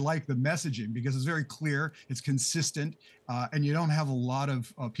really like the messaging because it's very clear, it's consistent, and you don't have a lot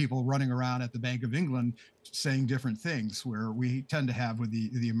of people running around at the Bank of England saying different things where we tend to have with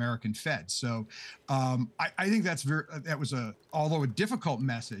the American Fed. So I think that was although a difficult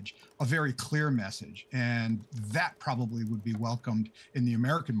message, a very clear message, and that probably would be welcomed in the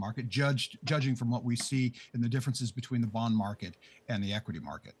American market, judging from what we see in the differences between the bond market and the equity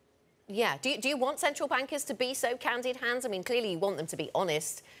market. Yeah. Do you want central bankers to be so candid, Hans? I mean, clearly you want them to be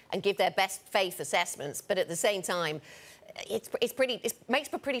honest and give their best faith assessments, but at the same time, it makes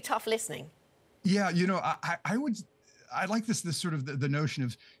for pretty tough listening. Yeah, I like this sort of the notion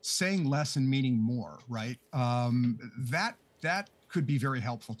of saying less and meaning more, right? That could be very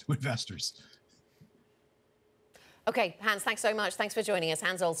helpful to investors. OK, Hans, thanks so much. Thanks for joining us.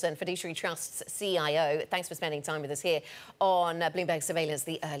 Hans Olsen, Fiduciary Trust's CIO. Thanks for spending time with us here on Bloomberg Surveillance,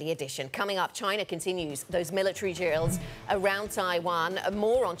 the early edition. Coming up, China continues those military drills around Taiwan.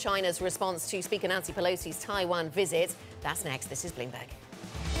 More on China's response to Speaker Nancy Pelosi's Taiwan visit. That's next. This is Bloomberg.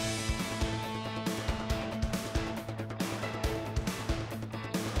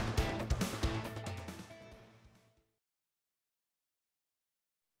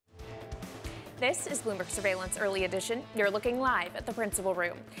 This is Bloomberg Surveillance Early Edition. You're looking live at the principal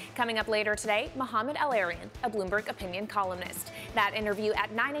room. Coming up later today, Mohammed El-Arian, a Bloomberg opinion columnist. That interview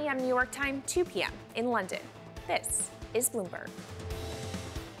at 9 a.m. New York time, 2 p.m. in London. This is Bloomberg.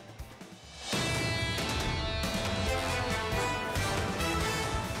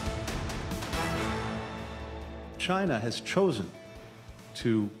 China has chosen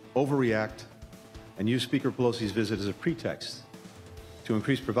to overreact and use Speaker Pelosi's visit as a pretext to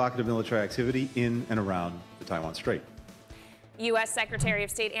increase provocative military activity in and around the Taiwan Strait. U.S. Secretary of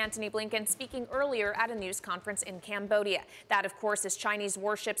State Antony Blinken speaking earlier at a news conference in Cambodia. That, of course, as Chinese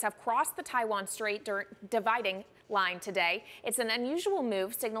warships have crossed the Taiwan Strait dividing line today. It's an unusual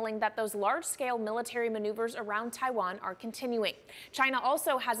move, signaling that those large-scale military maneuvers around Taiwan are continuing. China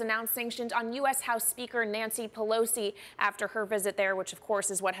also has announced sanctions on U.S. House Speaker Nancy Pelosi after her visit there, which, of course,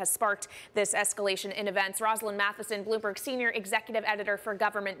 is what has sparked this escalation in events. Rosalind Matheson, Bloomberg Senior Executive Editor for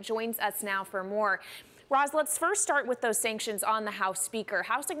Government, joins us now for more. Roz, let's first start with those sanctions on the House Speaker.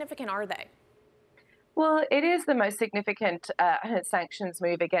 How significant are they? Well, it is the most significant sanctions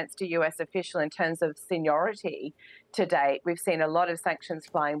move against a U.S. official in terms of seniority to date. We've seen a lot of sanctions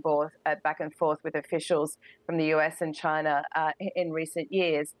flying back and forth with officials from the U.S. and China in recent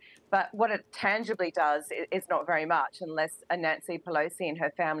years. But what it tangibly does is not very much, unless Nancy Pelosi and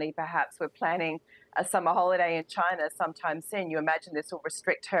her family perhaps were planning a summer holiday in China sometime soon. You imagine this will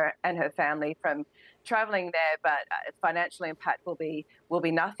restrict her and her family from traveling there, but financial impact will be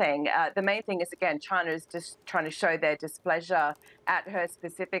nothing. The main thing is, again, China is just trying to show their displeasure at her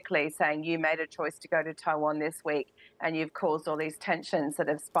specifically, saying you made a choice to go to Taiwan this week and you've caused all these tensions that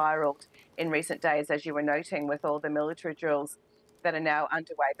have spiraled in recent days, as you were noting, with all the military drills that are now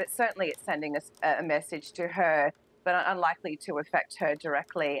underway. But certainly it's sending a message to her, but unlikely to affect her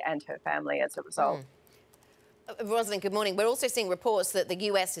directly and her family as a result. Rosalind, good morning. We're also seeing reports that the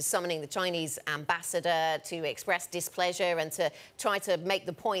U.S. is summoning the Chinese ambassador to express displeasure and to try to make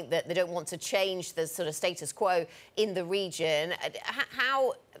the point that they don't want to change the sort of status quo in the region.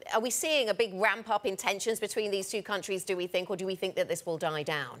 How are we seeing a big ramp up in tensions between these two countries, do we think, or do we think that this will die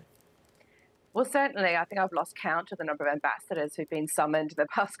down? Well, certainly, I think I've lost count of the number of ambassadors who've been summoned in the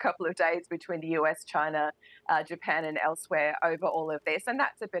past couple of days between the US, China, Japan, and elsewhere over all of this. And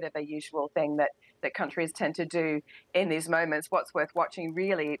that's a bit of a usual thing that countries tend to do in these moments. What's worth watching,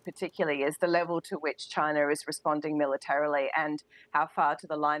 really, particularly, is the level to which China is responding militarily and how far to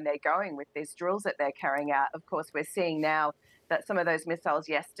the line they're going with these drills that they're carrying out. Of course, we're seeing now that some of those missiles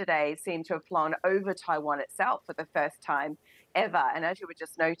yesterday seem to have flown over Taiwan itself for the first time ever. And as you were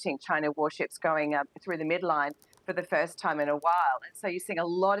just noting, China warships going up through the midline for the first time in a while. And so you're seeing a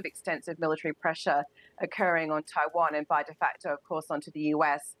lot of extensive military pressure occurring on Taiwan and by de facto, of course, onto the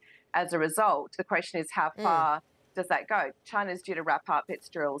US as a result. The question is, how far does that go? China's due to wrap up its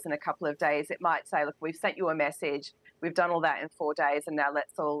drills in a couple of days. It might say, look, we've sent you a message. We've done all that in 4 days, and now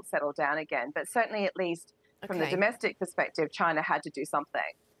let's all settle down again. But certainly, at least from the domestic perspective, China had to do something.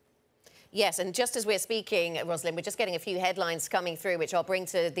 Yes, and just as we're speaking, Rosalind, we're just getting a few headlines coming through, which I'll bring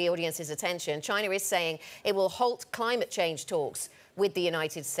to the audience's attention. China is saying it will halt climate change talks with the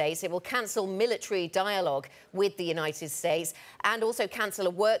United States. It will cancel military dialogue with the United States and also cancel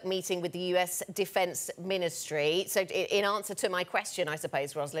a work meeting with the US Defense Ministry. So in answer to my question, I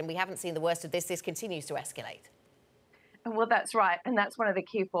suppose, Rosalind, we haven't seen the worst of this. This continues to escalate. Well, that's right. And that's one of the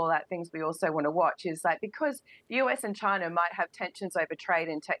key fallout things we also want to watch is like, because the US and China might have tensions over trade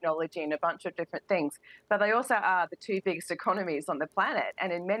and technology and a bunch of different things, but they also are the two biggest economies on the planet.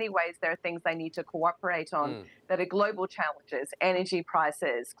 And in many ways, there are things they need to cooperate on that are global challenges, energy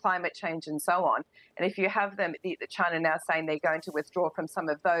prices, climate change, and so on. And if you have them, China now saying they're going to withdraw from some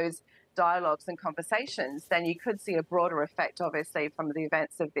of those dialogues and conversations, then you could see a broader effect, obviously, from the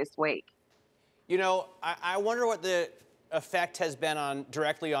events of this week. You know, I wonder what the effect has been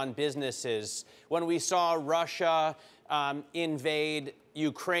directly on businesses. When we saw Russia invade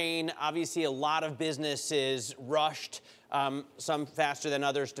Ukraine, obviously a lot of businesses rushed, some faster than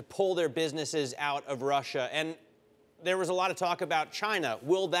others, to pull their businesses out of Russia. And there was a lot of talk about China.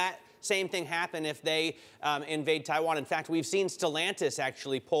 Will that same thing happen if they invade Taiwan? In fact, we've seen Stellantis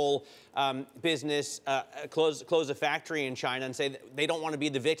actually pull close a factory in China and say that they don't want to be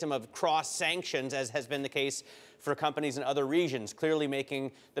the victim of cross sanctions, as has been the case for companies in other regions, clearly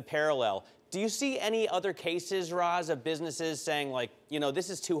making the parallel. Do you see any other cases, Roz, of businesses saying, like, you know,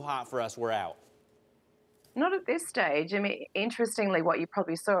 this is too hot for us, we're out? Not at this stage. I mean, interestingly, what you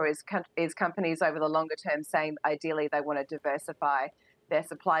probably saw is companies over the longer term saying ideally they want to diversify their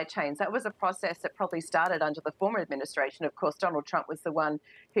supply chains. That was a process that probably started under the former administration. Of course, Donald Trump was the one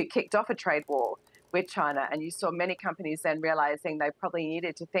who kicked off a trade war with China. And you saw many companies then realizing they probably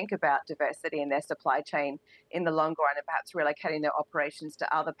needed to think about diversity in their supply chain in the long run and perhaps relocating their operations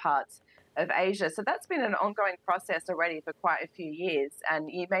to other parts of Asia. So that's been an ongoing process already for quite a few years.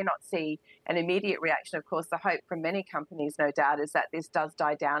 And you may not see an immediate reaction. Of course, the hope from many companies, no doubt, is that this does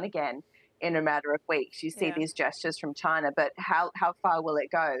die down again in a matter of weeks. You see these gestures from China, but how far will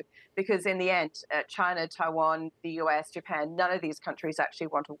it go? Because in the end, China, Taiwan, the US, Japan, none of these countries actually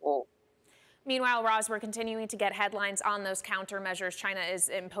want a war. Meanwhile, Roz, we're continuing to get headlines on those countermeasures China is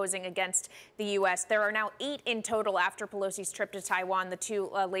imposing against the U.S. There are now 8 in total after Pelosi's trip to Taiwan. The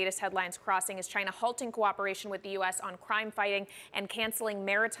two latest headlines crossing is China halting cooperation with the U.S. on crime fighting and canceling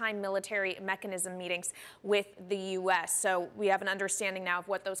maritime military mechanism meetings with the U.S. So we have an understanding now of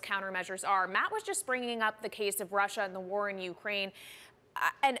what those countermeasures are. Matt was just bringing up the case of Russia and the war in Ukraine.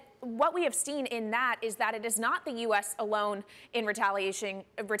 And what we have seen in that is that it is not the U.S. alone in retaliating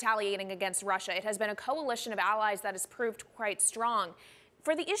against Russia. It has been a coalition of allies that has proved quite strong.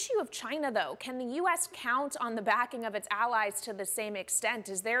 For the issue of China, though, can the U.S. count on the backing of its allies to the same extent?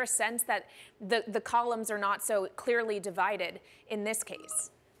 Is there a sense that the columns are not so clearly divided in this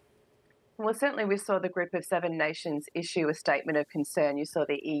case? Well, certainly we saw the group of 7 nations issue a statement of concern. You saw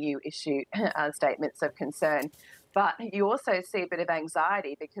the EU issue statements of concern. But you also see a bit of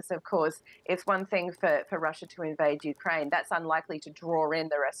anxiety because, of course, it's one thing for Russia to invade Ukraine. That's unlikely to draw in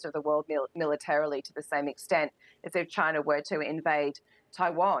the rest of the world militarily to the same extent as if China were to invade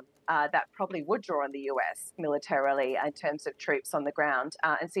Taiwan. That probably would draw on the US militarily in terms of troops on the ground.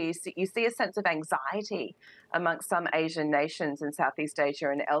 And so you see a sense of anxiety amongst some Asian nations in Southeast Asia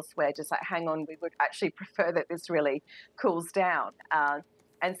and elsewhere, just like, hang on, we would actually prefer that this really cools down.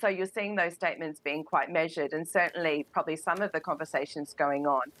 And so you're seeing those statements being quite measured. And certainly probably some of the conversations going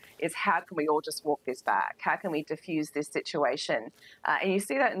on is how can we all just walk this back? How can we diffuse this situation? And you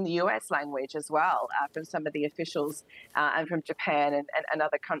see that in the US language as well from some of the officials and from Japan and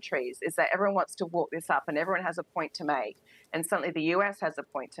other countries, is that everyone wants to walk this up and everyone has a point to make. And certainly the US has a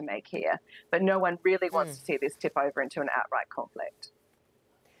point to make here. But no one really wants to see this tip over into an outright conflict.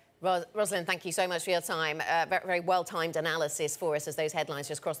 Rosalind, thank you so much for your time. Very, very well-timed analysis for us as those headlines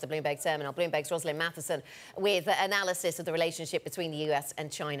just crossed the Bloomberg terminal. Bloomberg's Rosalind Matheson with analysis of the relationship between the US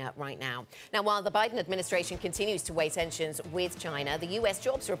and China right now. Now, while the Biden administration continues to weigh tensions with China, the US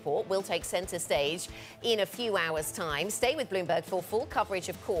jobs report will take centre stage in a few hours' time. Stay with Bloomberg for full coverage,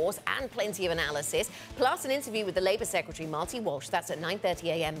 of course, and plenty of analysis, plus an interview with the Labour Secretary, Marty Walsh. That's at 9:30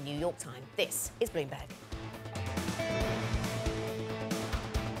 a.m. New York time. This is Bloomberg.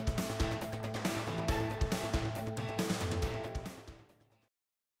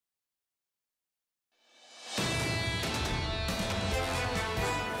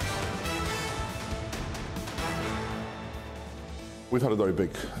 We've had a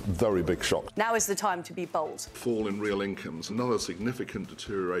very big shock. Now is the time to be bold. Fall in real incomes, another significant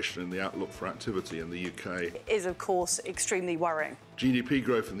deterioration in the outlook for activity in the UK. It is, of course, extremely worrying. GDP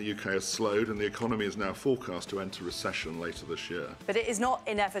growth in the UK has slowed and the economy is now forecast to enter recession later this year. But it is not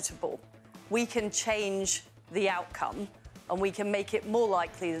inevitable. We can change the outcome and we can make it more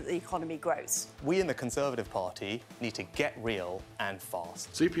likely that the economy grows. We in the Conservative Party need to get real and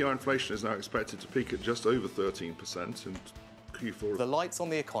fast. CPI inflation is now expected to peak at just over 13% in Q4. The lights on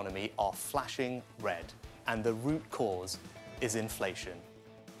the economy are flashing red, and the root cause is inflation.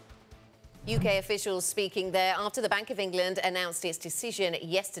 UK officials speaking there after the Bank of England announced its decision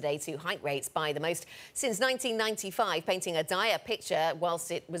yesterday to hike rates by the most since 1995, painting a dire picture whilst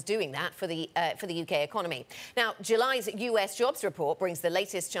it was doing that for the UK economy. Now, July's US jobs report brings the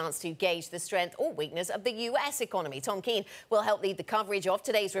latest chance to gauge the strength or weakness of the US economy. Tom Keene will help lead the coverage of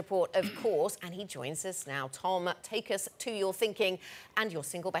today's report, of course, and he joins us now. Tom, take us to your thinking and your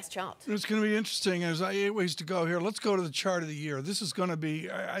single best chart. It's going to be interesting. There's 8 ways to go here. Let's go to the chart of the year. This is going to be,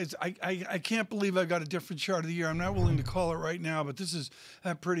 I can't believe I got a different chart of the year. I'm not willing to call it right now, but this is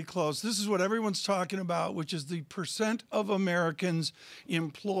pretty close. This is what everyone's talking about, which is the percent of Americans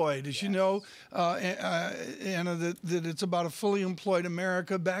employed. As you know, Anna, that it's about a fully employed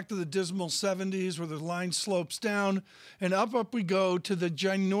America, back to the dismal 70s where the line slopes down, and up we go to the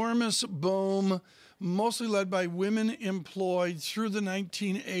ginormous boom, mostly led by women employed through the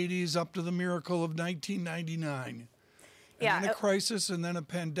 1980s up to the miracle of 1999. And then a crisis and then a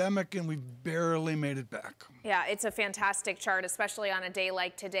pandemic, and we've barely made it back. Yeah, it's a fantastic chart, especially on a day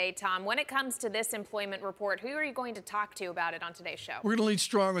like today, Tom. When it comes to this employment report, who are you going to talk to about it on today's show? We're going to lead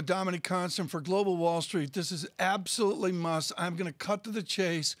strong with Dominic Constant for Global Wall Street. This is absolutely must. I'm going to cut to the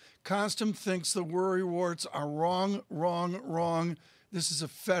chase. Constant thinks the worry warts are wrong, wrong, wrong. This is a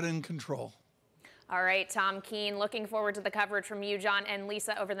Fed in control. All right, Tom Keene, looking forward to the coverage from you, John, and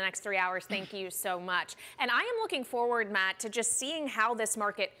Lisa over the next 3 hours. Thank you so much. And I am looking forward, Matt, to just seeing how this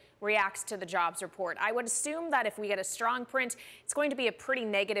market reacts to the jobs report. I would assume that if we get a strong print, it's going to be a pretty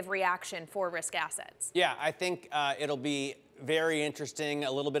negative reaction for risk assets. Yeah, I think it'll be very interesting,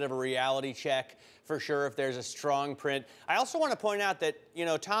 a little bit of a reality check for sure if there's a strong print. I also want to point out that, you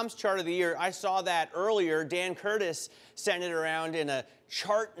know, Tom's chart of the year, I saw that earlier. Dan Curtis sent it around in a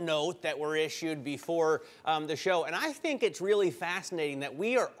chart note that were issued before the show. And I think it's really fascinating that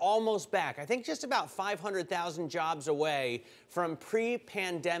we are almost back. I think just about 500,000 jobs away from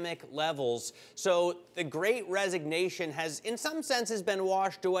pre-pandemic levels. So the Great Resignation has, in some senses, been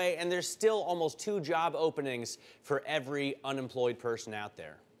washed away, and there's still almost 2 job openings for every unemployed person out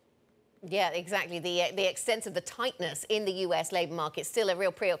there. Yeah, exactly. The extent of the tightness in the US labour market, still a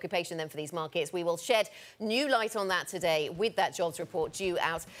real preoccupation then for these markets. We will shed new light on that today with that jobs report due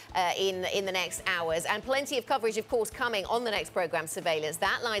out in the next hours. And plenty of coverage, of course, coming on the next programme, Surveillance.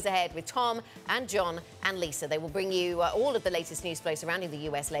 That lies ahead with Tom and John and Lisa. They will bring you all of the latest news flow surrounding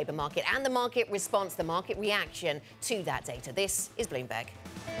the US labour market and the market response, the market reaction to that data. This is Bloomberg.